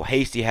 JaMycal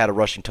Hasty had a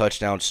rushing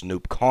touchdown.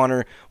 Snoop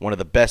Conner, one of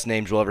the best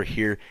names you'll ever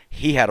hear,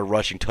 he had a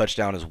rushing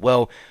touchdown as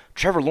well.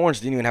 Trevor Lawrence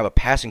didn't even have a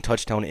passing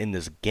touchdown in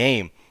this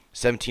game.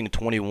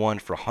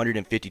 17-21 for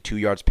 152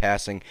 yards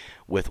passing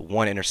with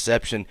one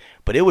interception.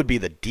 But it would be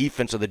the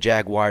defense of the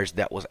Jaguars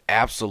that was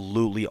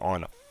absolutely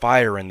on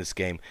fire in this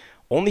game.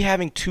 Only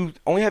having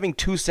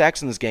two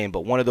sacks in this game,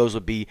 but one of those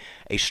would be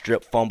a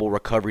strip fumble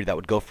recovery that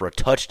would go for a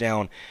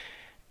touchdown.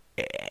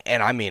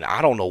 And I mean,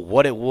 I don't know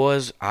what it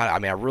was. I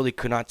mean, I really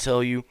could not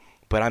tell you.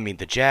 But I mean,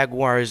 the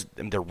Jaguars,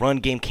 their run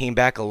game came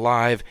back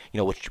alive.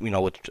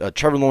 With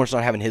Trevor Lawrence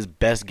not having his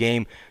best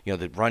game,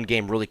 the run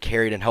game really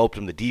carried and helped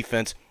him. The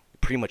defense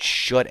pretty much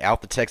shut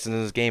out the Texans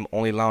in this game,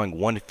 only allowing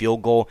one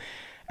field goal.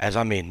 As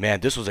I mean, man,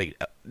 this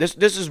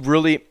is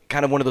really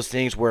kind of one of those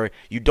things where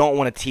you don't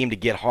want a team to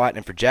get hot,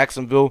 and for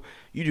Jacksonville,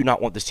 you do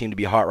not want this team to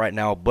be hot right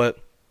now. But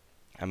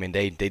I mean,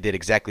 they did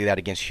exactly that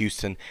against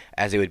Houston,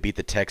 as they would beat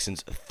the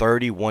Texans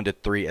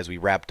 31-3 as we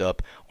wrapped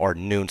up our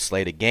noon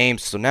slate of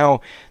games. So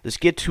now let's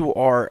get to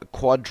our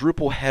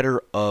quadruple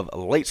header of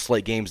late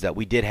slate games that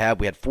we did have.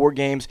 We had 4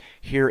 games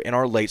here in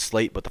our late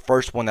slate, but the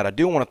first one that I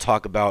do want to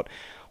talk about,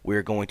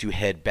 we're going to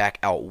head back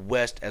out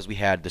west as we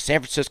had the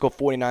San Francisco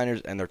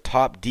 49ers and their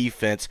top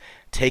defense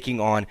taking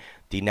on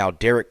the now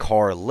Derek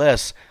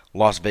Carr-less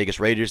Las Vegas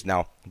Raiders.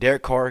 Now,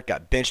 Derek Carr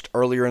got benched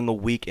earlier in the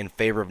week in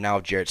favor of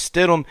now Jarrett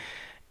Stidham.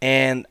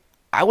 And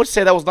I would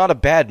say that was not a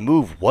bad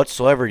move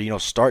whatsoever to,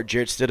 start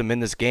Jarrett Stidham in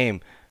this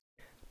game,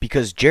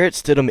 because Jarrett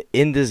Stidham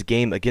in this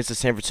game against the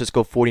San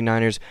Francisco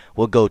 49ers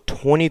will go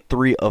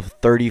 23 of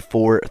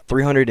 34,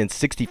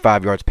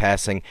 365 yards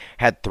passing,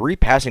 had 3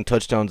 passing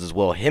touchdowns as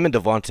well. Him and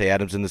Davante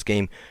Adams in this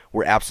game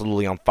were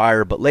absolutely on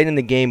fire, but late in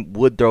the game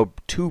would throw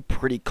 2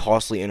 pretty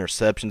costly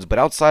interceptions. But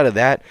outside of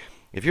that,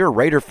 if you're a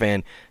Raider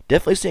fan,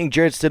 definitely seeing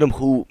Jarrett Stidham,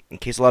 who, in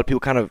case a lot of people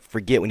kind of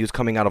forget, when he was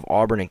coming out of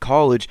Auburn in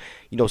college,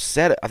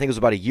 set, I think it was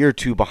about a year or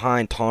 2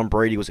 behind Tom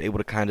Brady, was able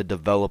to kind of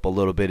develop a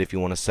little bit, if you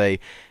want to say.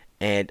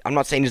 And I'm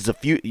not saying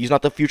he's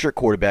not the future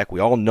quarterback.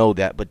 We all know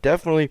that. But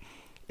definitely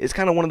is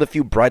kind of one of the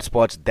few bright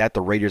spots that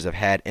the Raiders have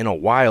had in a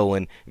while,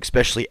 and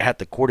especially at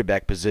the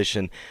quarterback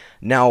position.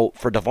 Now,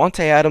 for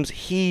Davante Adams,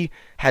 he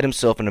had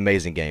himself an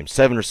amazing game.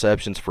 7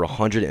 receptions for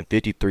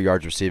 153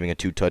 yards receiving and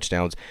 2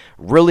 touchdowns.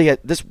 Really,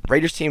 this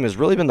Raiders team has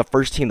really been the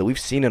first team that we've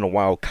seen in a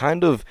while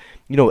kind of,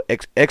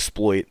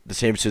 exploit the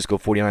San Francisco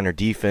 49er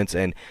defense.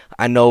 And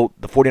I know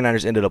the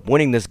 49ers ended up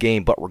winning this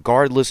game, but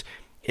regardless,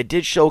 it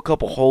did show a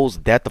couple holes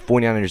that the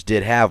 49ers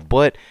did have.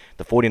 But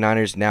the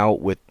 49ers now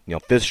with,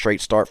 5th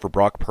straight start for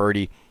Brock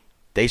Purdy,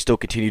 they still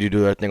continue to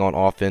do their thing on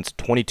offense.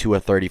 22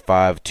 of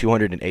 35,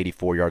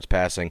 284 yards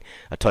passing,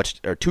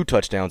 2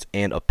 touchdowns,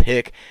 and a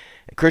pick.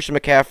 And Christian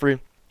McCaffrey,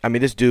 I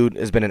mean, this dude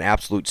has been an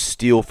absolute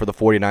steal for the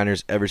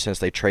 49ers ever since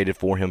they traded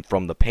for him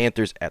from the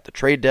Panthers at the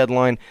trade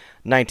deadline.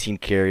 19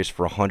 carries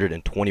for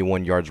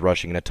 121 yards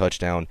rushing and a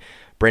touchdown.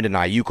 Brandon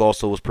Ayuk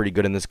also was pretty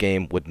good in this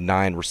game with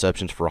 9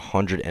 receptions for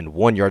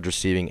 101 yards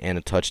receiving and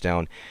a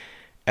touchdown.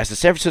 As the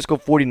San Francisco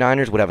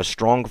 49ers would have a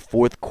strong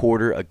fourth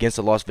quarter against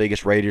the Las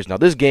Vegas Raiders. Now,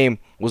 this game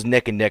was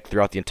neck and neck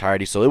throughout the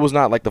entirety, so it was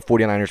not like the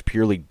 49ers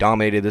purely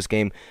dominated this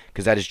game,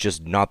 because that is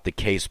just not the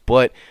case.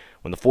 But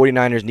when the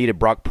 49ers needed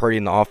Brock Purdy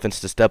in the offense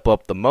to step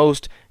up the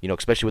most,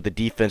 especially with the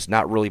defense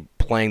not really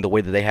playing the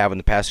way that they have in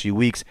the past few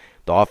weeks,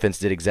 the offense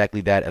did exactly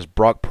that, as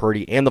Brock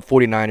Purdy and the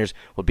 49ers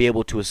would be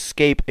able to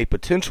escape a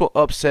potential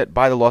upset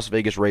by the Las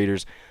Vegas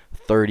Raiders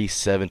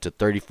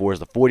 37-34, as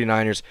the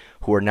 49ers,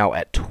 who are now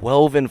at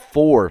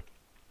 12-4,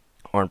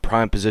 are in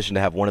prime position to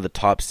have one of the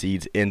top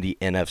seeds in the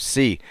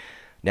NFC.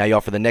 Now,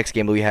 y'all, for the next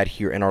game that we had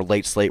here in our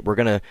late slate, we're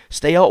going to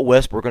stay out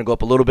west, but we're going to go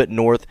up a little bit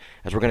north,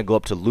 as we're going to go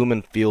up to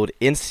Lumen Field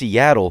in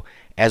Seattle,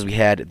 as we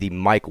had the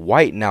Mike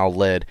White now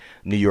led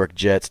New York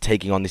Jets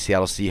taking on the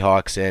Seattle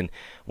Seahawks. And,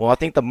 well, I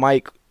think the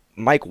Mike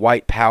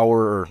White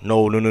power,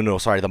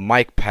 the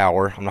Mike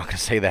power, I'm not going to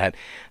say that.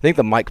 I think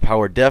the Mike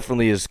power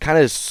definitely is kind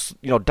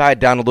of, died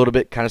down a little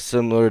bit, kind of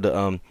similar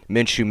to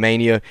Minshew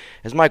Mania,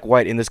 as Mike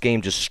White in this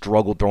game just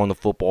struggled throwing the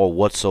football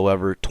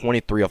whatsoever.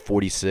 23 of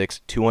 46,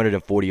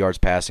 240 yards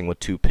passing with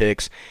 2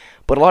 picks.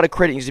 But a lot of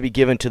credit needs to be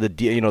given to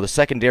the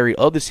secondary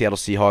of the Seattle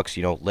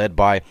Seahawks, led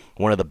by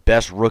one of the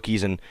best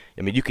rookies, and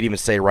I mean, you could even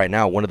say right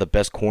now one of the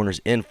best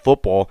corners in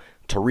football,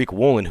 Tariq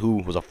Woolen,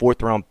 who was a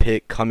fourth-round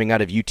pick coming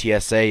out of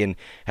UTSA and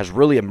has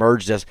really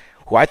emerged as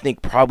who I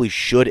think probably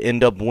should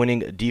end up winning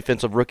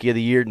Defensive Rookie of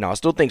the Year. Now, I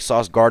still think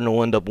Sauce Gardner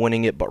will end up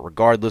winning it, but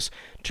regardless,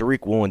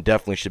 Tariq Woolen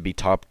definitely should be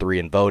top 3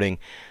 in voting.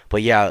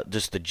 But yeah,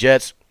 just the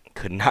Jets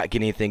could not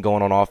get anything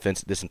going on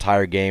offense this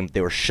entire game.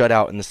 They were shut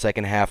out in the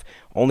second half,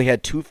 only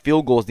had 2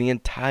 field goals the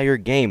entire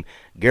game.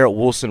 Garrett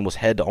Wilson was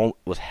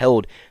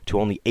held to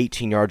only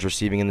 18 yards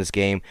receiving in this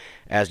game.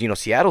 As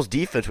Seattle's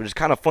defense, which is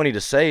kind of funny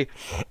to say,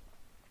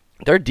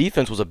 their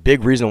defense was a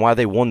big reason why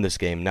they won this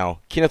game. Now,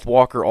 Kenneth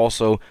Walker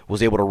also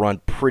was able to run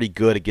pretty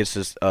good against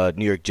this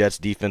New York Jets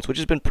defense, which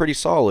has been pretty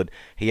solid.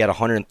 He had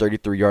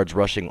 133 yards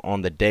rushing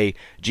on the day.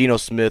 Geno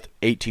Smith,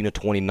 18 of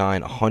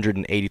 29,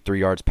 183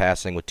 yards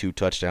passing with 2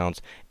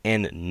 touchdowns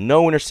and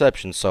no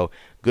interceptions. So,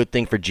 good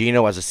thing for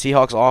Geno. As the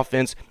Seahawks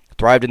offense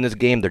thrived in this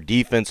game, their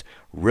defense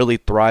really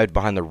thrived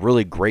behind the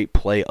really great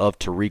play of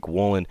Tariq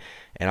Woolen.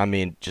 And I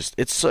mean, just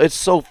it's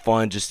so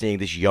fun just seeing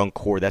this young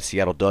core that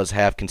Seattle does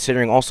have,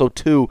 considering also,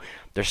 too,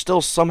 they're still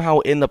somehow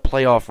in the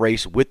playoff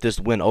race with this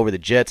win over the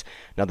Jets.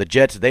 Now, the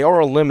Jets, they are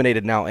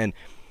eliminated now. And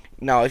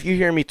now, if you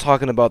hear me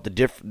talking about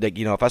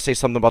if I say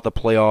something about the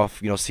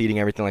playoff, seeding,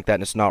 everything like that,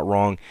 and it's not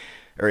wrong,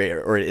 or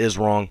it is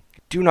wrong,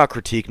 do not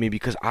critique me,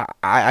 because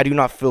I do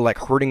not feel like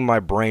hurting my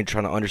brain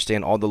trying to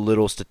understand all the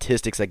little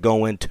statistics that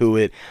go into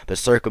it, the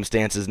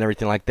circumstances and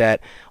everything like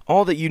that.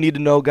 All that you need to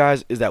know,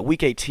 guys, is that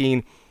Week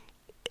 18,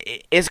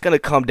 it's going to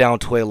come down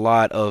to a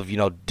lot of,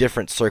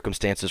 different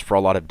circumstances for a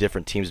lot of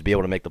different teams to be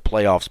able to make the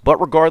playoffs. But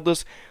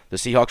regardless, the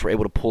Seahawks were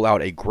able to pull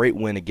out a great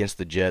win against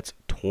the Jets,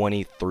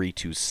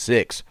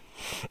 23-6.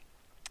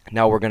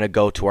 Now we're going to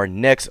go to our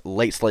next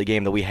late slate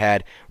game that we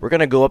had. We're going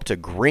to go up to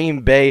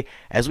Green Bay,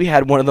 as we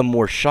had one of the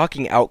more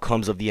shocking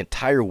outcomes of the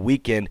entire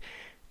weekend,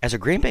 as the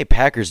Green Bay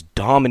Packers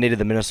dominated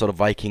the Minnesota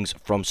Vikings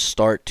from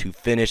start to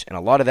finish, and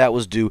a lot of that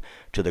was due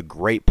to the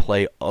great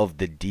play of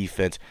the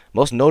defense.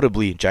 Most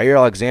notably, Jair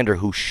Alexander,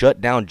 who shut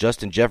down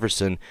Justin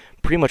Jefferson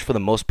pretty much for the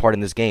most part in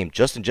this game.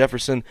 Justin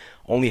Jefferson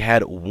only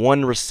had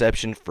 1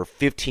 reception for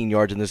 15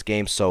 yards in this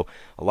game, so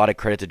a lot of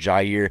credit to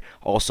Jair.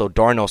 Also,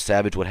 Darnell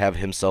Savage would have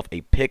himself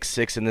a pick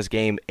 6 in this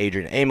game.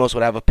 Adrian Amos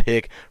would have a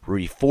pick.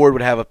 Rudy Ford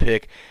would have a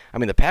pick. I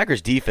mean, the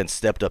Packers defense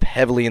stepped up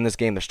heavily in this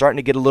game. They're starting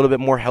to get a little bit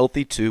more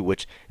healthy too,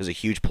 which is a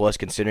huge plus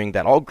considering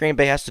that all Green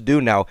Bay has to do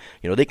now,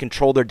 they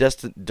control their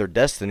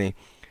destiny.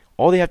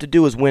 All they have to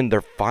do is win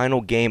their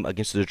final game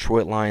against the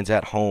Detroit Lions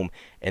at home,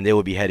 and they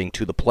will be heading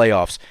to the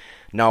playoffs.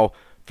 Now,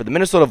 for the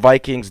Minnesota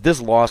Vikings,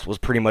 this loss was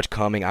pretty much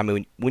coming. I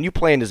mean, when you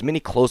play in as many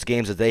close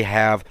games as they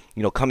have,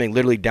 coming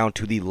literally down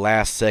to the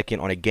last second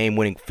on a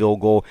game-winning field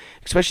goal,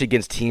 especially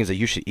against teams that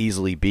you should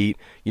easily beat.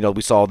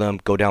 We saw them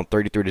go down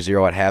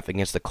 33-0 at half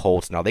against the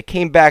Colts. Now, they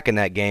came back in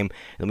that game,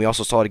 and we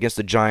also saw it against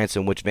the Giants,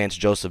 in which Vance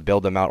Joseph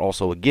bailed them out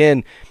also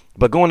again.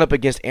 But going up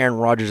against Aaron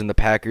Rodgers and the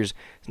Packers,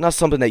 it's not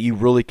something that you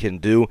really can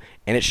do,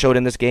 and it showed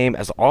in this game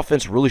as the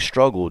offense really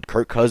struggled.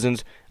 Kirk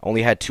Cousins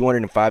only had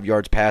 205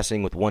 yards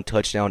passing with 1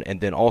 touchdown, and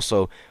then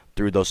also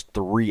through those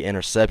 3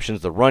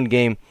 interceptions. The run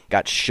game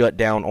got shut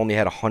down, only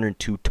had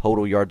 102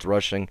 total yards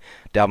rushing.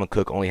 Dalvin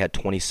Cook only had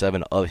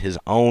 27 of his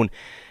own.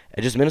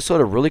 And just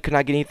Minnesota really could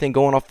not get anything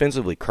going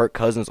offensively. Kirk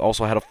Cousins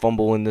also had a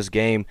fumble in this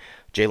game.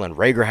 Jalen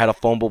Reagor had a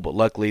fumble, but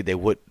luckily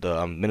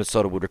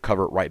Minnesota would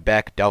recover it right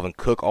back. Dalvin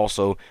Cook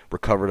also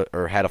recovered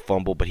or had a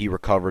fumble, but he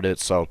recovered it.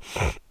 So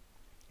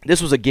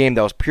this was a game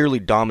that was purely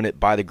dominant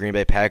by the Green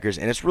Bay Packers,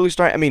 and it's really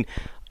starting. I mean,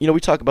 we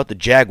talk about the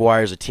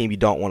Jaguars, a team you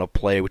don't want to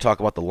play. We talk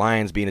about the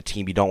Lions being a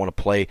team you don't want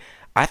to play.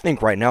 I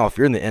think right now, if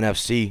you're in the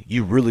NFC,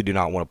 you really do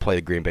not want to play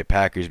the Green Bay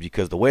Packers,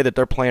 because the way that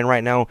they're playing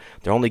right now,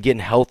 they're only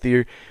getting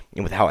healthier.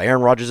 And with how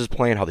Aaron Rodgers is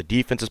playing, how the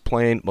defense is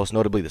playing, most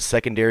notably the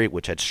secondary,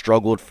 which had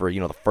struggled for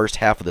the first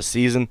half of the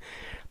season,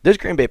 this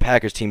Green Bay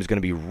Packers team is going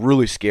to be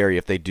really scary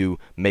if they do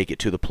make it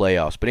to the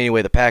playoffs. But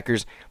anyway, the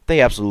Packers,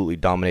 they absolutely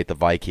dominate the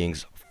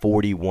Vikings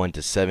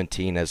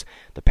 41-17, as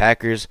the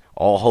Packers,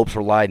 all hopes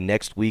rely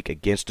next week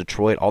against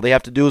Detroit. All they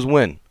have to do is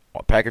win.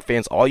 Packer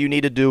fans, all you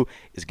need to do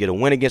is get a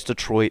win against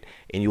Detroit,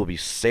 and you will be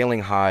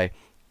sailing high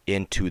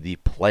into the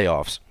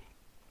playoffs.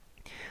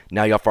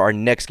 Now, y'all, for our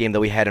next game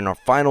that we had in our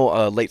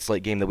final late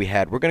slate game that we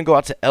had, we're going to go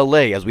out to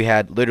L.A. as we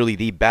had literally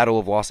the Battle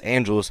of Los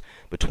Angeles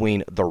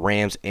between the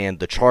Rams and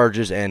the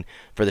Chargers. And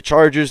for the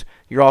Chargers,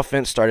 your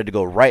offense started to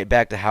go right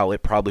back to how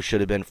it probably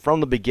should have been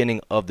from the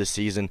beginning of the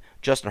season.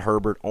 Justin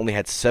Herbert only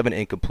had 7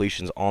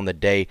 incompletions on the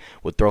day,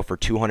 would throw for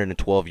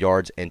 212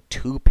 yards and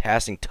 2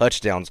 passing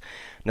touchdowns.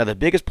 Now, the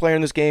biggest player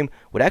in this game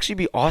would actually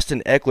be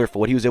Austin Eckler for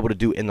what he was able to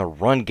do in the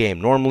run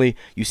game. Normally,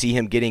 you see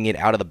him getting it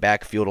out of the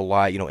backfield a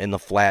lot, in the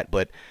flat,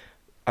 but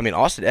I mean,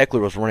 Austin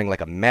Eckler was running like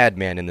a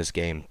madman in this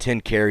game.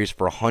 10 carries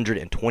for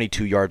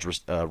 122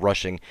 yards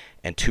rushing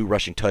and 2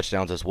 rushing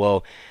touchdowns as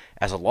well.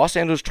 As the Los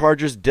Angeles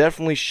Chargers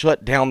definitely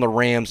shut down the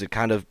Rams and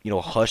kind of,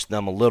 hushed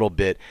them a little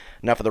bit.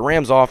 Now, for the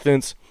Rams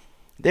offense,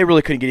 they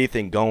really couldn't get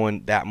anything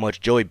going that much.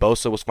 Joey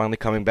Bosa was finally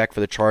coming back for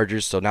the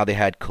Chargers, so now they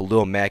had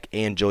Khalil Mack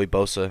and Joey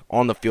Bosa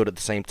on the field at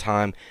the same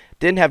time.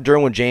 Didn't have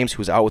Derwin James,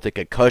 who was out with a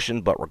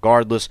concussion, but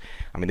regardless,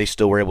 I mean, they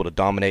still were able to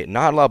dominate.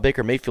 Not allow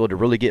Baker Mayfield to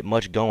really get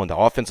much going. The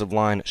offensive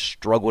line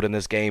struggled in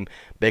this game.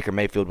 Baker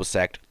Mayfield was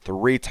sacked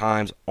 3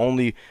 times,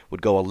 only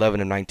would go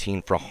 11 of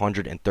 19 for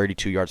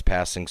 132 yards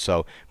passing.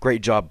 So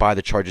great job by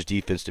the Chargers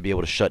defense to be able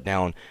to shut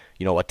down,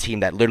 a team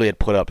that literally had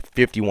put up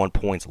 51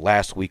 points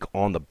last week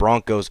on the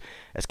Broncos.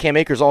 As Cam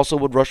Akers also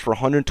would rush for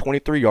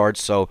 123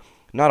 yards, so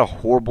not a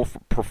horrible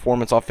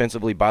performance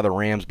offensively by the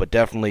Rams, but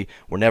definitely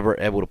were never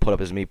able to put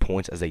up as many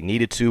points as they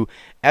needed to,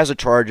 as the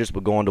Chargers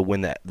would go on to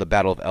win the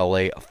Battle of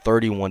LA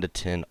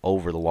 31-10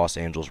 over the Los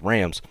Angeles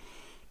Rams.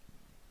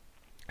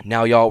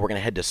 Now, y'all, we're going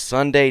to head to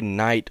Sunday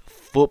Night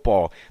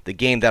Football, the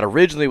game that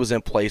originally was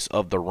in place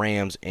of the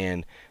Rams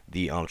and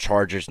the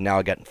Chargers.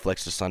 Now got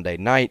flexed to Sunday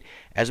night,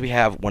 as we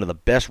have one of the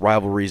best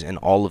rivalries in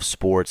all of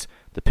sports,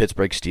 the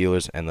Pittsburgh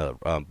Steelers and the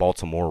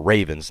Baltimore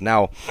Ravens.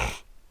 Now,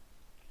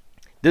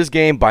 this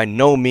game by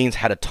no means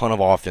had a ton of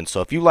offense,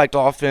 so if you liked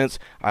offense,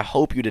 I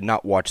hope you did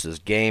not watch this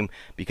game,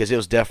 because it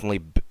was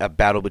definitely a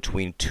battle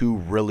between two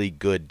really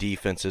good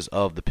defenses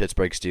of the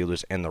Pittsburgh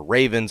Steelers and the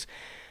Ravens.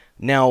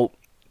 Now,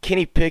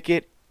 Kenny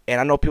Pickett, and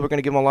I know people are going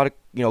to give him a lot of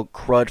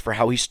crud for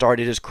how he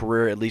started his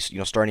career, at least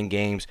starting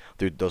games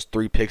through those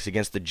 3 picks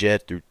against the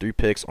Jets, through 3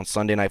 picks on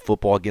Sunday Night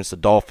Football against the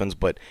Dolphins.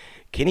 But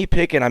Kenny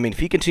Pickett, I mean, if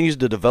he continues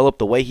to develop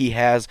the way he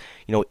has,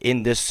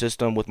 in this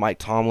system with Mike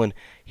Tomlin,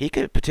 he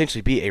could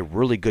potentially be a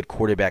really good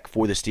quarterback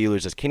for the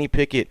Steelers, as Kenny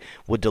Pickett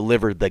would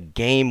deliver the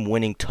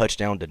game-winning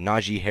touchdown to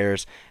Najee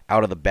Harris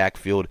out of the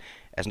backfield,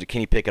 as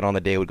Kenny Pickett on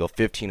the day would go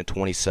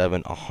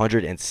 15-27,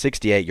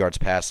 168 yards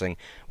passing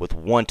with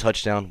 1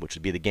 touchdown, which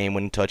would be the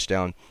game-winning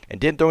touchdown, and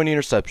didn't throw any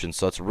interceptions,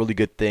 so that's a really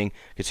good thing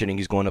considering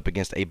he's going up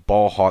against a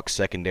ball hawk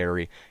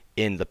secondary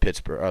in the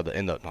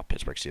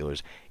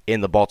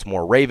in the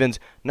Baltimore Ravens.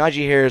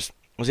 Najee Harris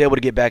was able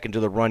to get back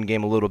into the run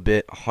game a little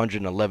bit,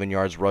 111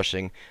 yards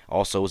rushing,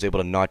 also was able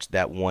to notch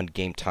that 1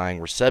 game-tying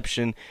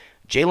reception.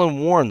 Jaylen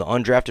Warren, the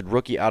undrafted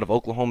rookie out of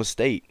Oklahoma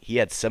State, he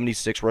had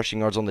 76 rushing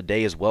yards on the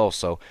day as well,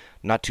 so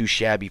not too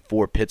shabby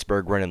for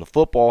Pittsburgh running the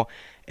football.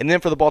 And then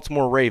for the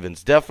Baltimore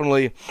Ravens,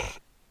 definitely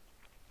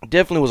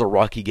was a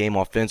rocky game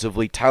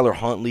offensively. Tyler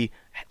Huntley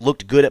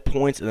looked good at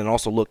points and then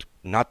also looked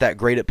not that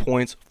great at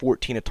points,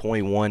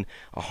 14-21,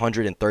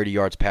 130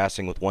 yards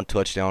passing with 1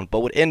 touchdown, but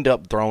would end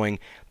up throwing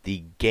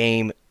the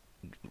game-losing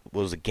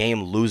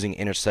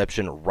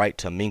interception right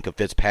to Minkah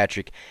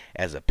Fitzpatrick,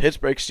 as the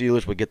Pittsburgh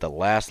Steelers would get the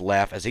last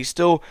laugh, as they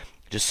still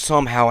just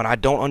somehow, and I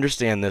don't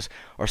understand this,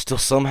 are still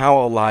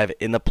somehow alive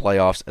in the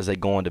playoffs as they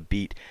go on to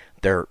beat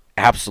their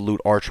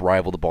absolute arch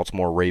rival, the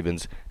Baltimore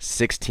Ravens,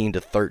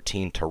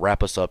 16-13 to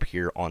wrap us up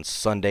here on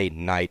Sunday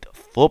Night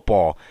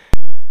Football.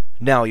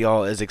 Now,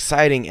 y'all, as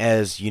exciting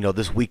as,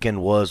 this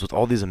weekend was with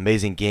all these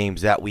amazing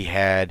games that we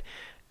had,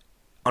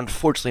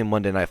 unfortunately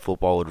Monday Night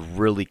Football would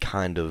really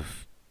kind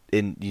of,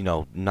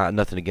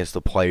 nothing against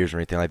the players or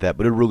anything like that,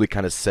 but it really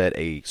kind of set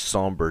a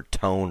somber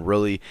tone,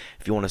 really,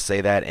 if you want to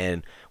say that.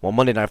 And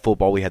Monday Night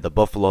Football, we had the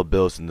Buffalo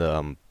Bills and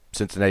the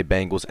Cincinnati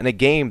Bengals, and a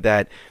game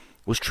that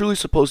was truly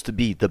supposed to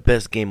be the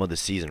best game of the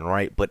season,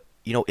 right? But,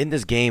 in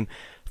this game,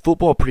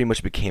 football pretty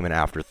much became an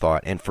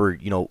afterthought, and for,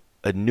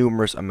 a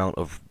numerous amount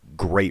of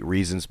great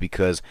reasons,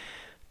 because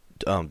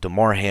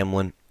Damar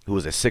Hamlin, who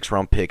was a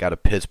 6th-round pick out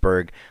of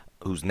Pittsburgh,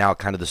 who's now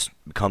kind of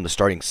become the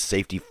starting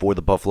safety for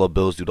the Buffalo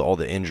Bills due to all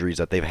the injuries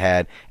that they've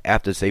had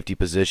after the safety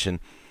position.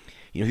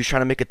 He's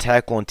trying to make a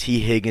tackle on T.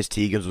 Higgins.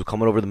 T. Higgins was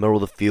coming over the middle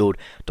of the field.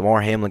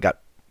 Damar Hamlin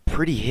got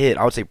pretty hit.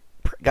 I would say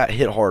got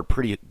hit hard,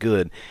 pretty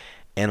good.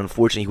 And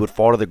unfortunately, he would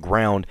fall to the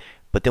ground,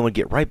 but then would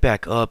get right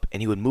back up,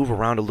 and he would move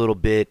around a little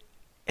bit,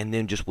 and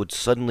then just would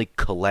suddenly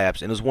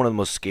collapse. And it was one of the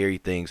most scary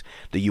things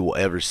that you will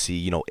ever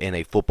see, in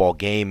a football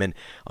game. And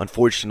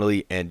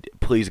unfortunately, and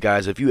please,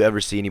 guys, if you ever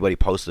see anybody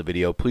post a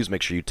video, please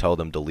make sure you tell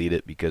them delete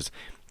it, because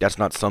that's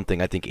not something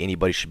I think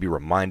anybody should be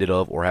reminded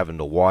of or having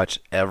to watch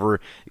ever,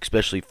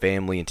 especially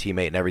family and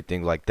teammate and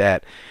everything like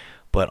that.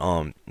 But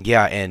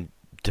yeah, and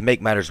to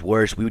make matters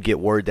worse, we would get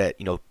word that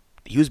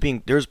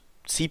there's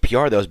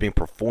CPR that was being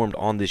performed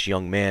on this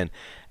young man,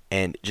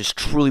 and just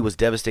truly was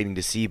devastating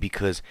to see,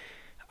 because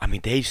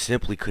they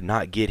simply could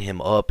not get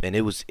him up, and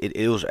it was,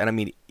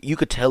 and you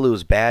could tell it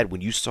was bad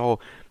when you saw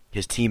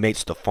his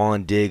teammates,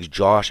 Stephon Diggs,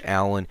 Josh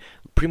Allen,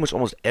 pretty much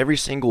almost every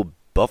single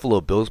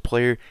Buffalo Bills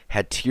player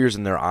had tears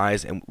in their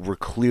eyes and were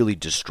clearly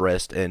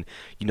distressed, and,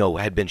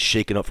 had been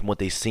shaken up from what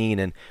they've seen.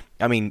 And,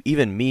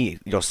 even me,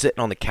 sitting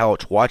on the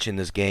couch watching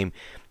this game,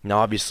 now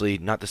obviously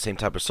not the same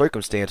type of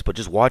circumstance, but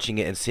just watching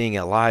it and seeing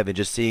it live and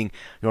just seeing,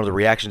 the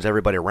reactions of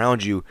everybody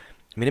around you,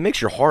 it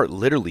makes your heart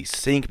literally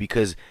sink,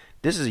 because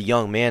this is a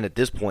young man at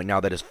this point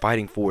now that is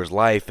fighting for his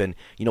life. And,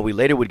 we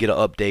later would get an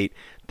update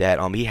that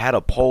he had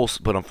a pulse,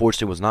 but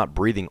unfortunately was not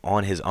breathing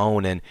on his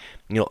own. And,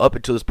 up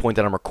until this point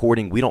that I'm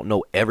recording, we don't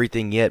know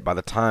everything yet. By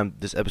the time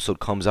this episode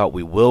comes out,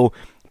 we will.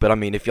 But I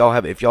mean, if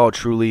y'all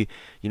truly,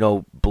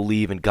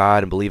 believe in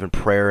God and believe in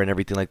prayer and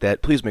everything like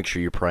that, please make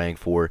sure you're praying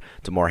for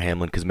Damar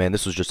Hamlin, because man,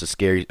 this was just a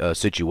scary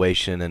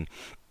situation, and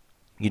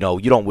you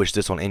don't wish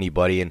this on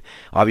anybody. And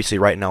obviously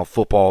right now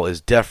football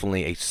is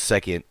definitely a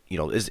second,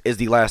 is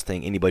the last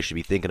thing anybody should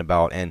be thinking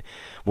about. And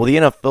well, the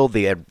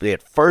NFL, they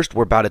at first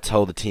were about to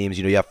tell the teams,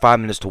 you have 5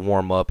 minutes to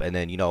warm up, and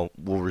then,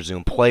 we'll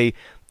resume play.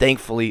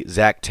 Thankfully,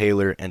 Zach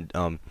Taylor and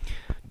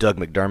Doug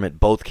McDermott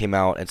both came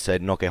out and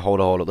said, okay,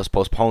 hold on, let's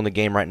postpone the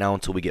game right now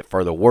until we get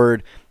further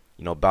word.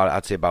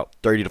 I'd say about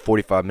 30 to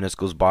 45 minutes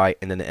goes by,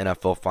 and then the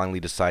NFL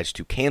finally decides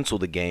to cancel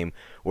the game,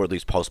 or at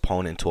least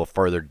postpone it until a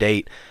further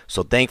date.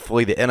 So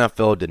thankfully, the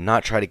NFL did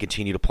not try to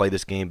continue to play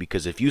this game,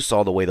 because if you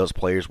saw the way those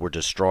players were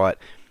distraught,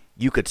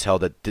 you could tell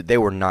that they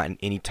were not in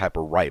any type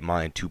of right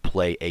mind to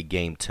play a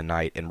game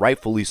tonight, and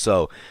rightfully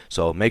so.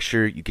 So make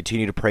sure you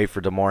continue to pray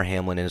for Damar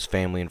Hamlin and his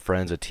family and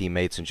friends and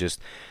teammates, and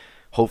just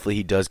hopefully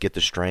he does get the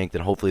strength,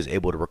 and hopefully is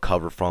able to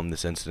recover from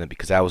this incident,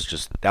 because that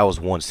was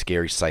one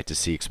scary sight to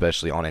see,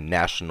 especially on a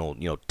national,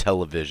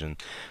 television.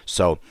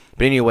 So,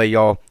 but anyway,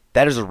 y'all,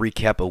 that is a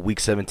recap of Week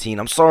 17.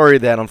 I'm sorry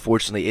that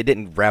unfortunately it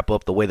didn't wrap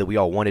up the way that we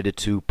all wanted it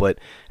to, but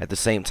at the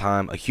same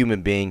time, a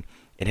human being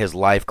and his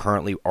life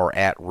currently are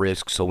at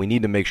risk, so we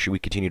need to make sure we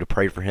continue to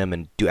pray for him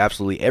and do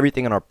absolutely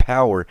everything in our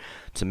power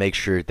to make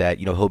sure that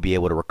he'll be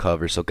able to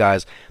recover. So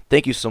guys,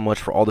 thank you so much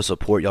for all the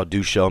support y'all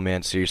do show,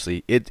 man.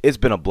 Seriously, it's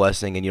been a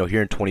blessing, and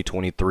here in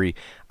 2023,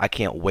 I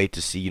can't wait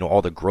to see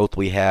all the growth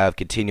we have,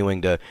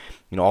 continuing to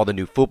all the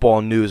new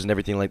football news and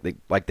everything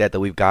like that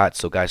we've got.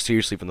 So guys,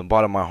 seriously, from the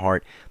bottom of my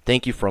heart,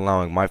 thank you for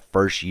allowing my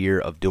first year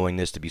of doing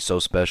this to be so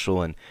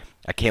special, and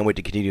I can't wait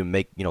to continue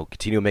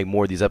to make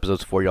more of these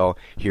episodes for y'all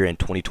here in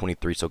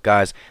 2023. So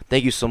guys,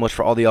 thank you so much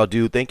for all that y'all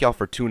do. Thank y'all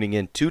for tuning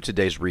in to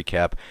today's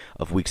recap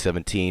of Week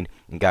 17.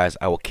 And guys,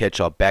 I will catch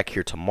y'all back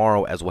here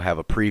tomorrow, as we'll have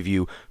a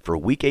preview for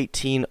Week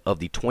 18 of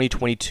the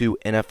 2022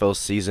 NFL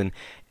season.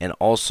 And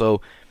also,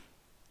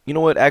 you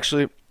know what,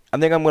 actually, I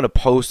think I'm going to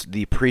post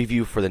the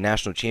preview for the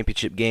national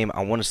championship game,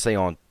 I want to say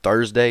on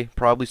Thursday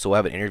probably. So we'll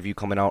have an interview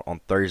coming out on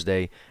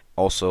Thursday,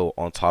 also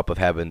on top of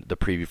having the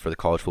preview for the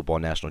college football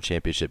national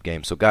championship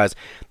game. So guys,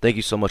 thank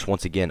you so much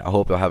once again. I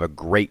hope y'all have a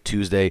great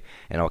Tuesday,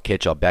 and I'll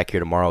catch y'all back here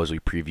tomorrow as we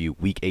preview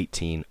Week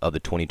 18 of the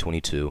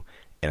 2022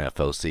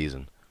 NFL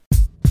season.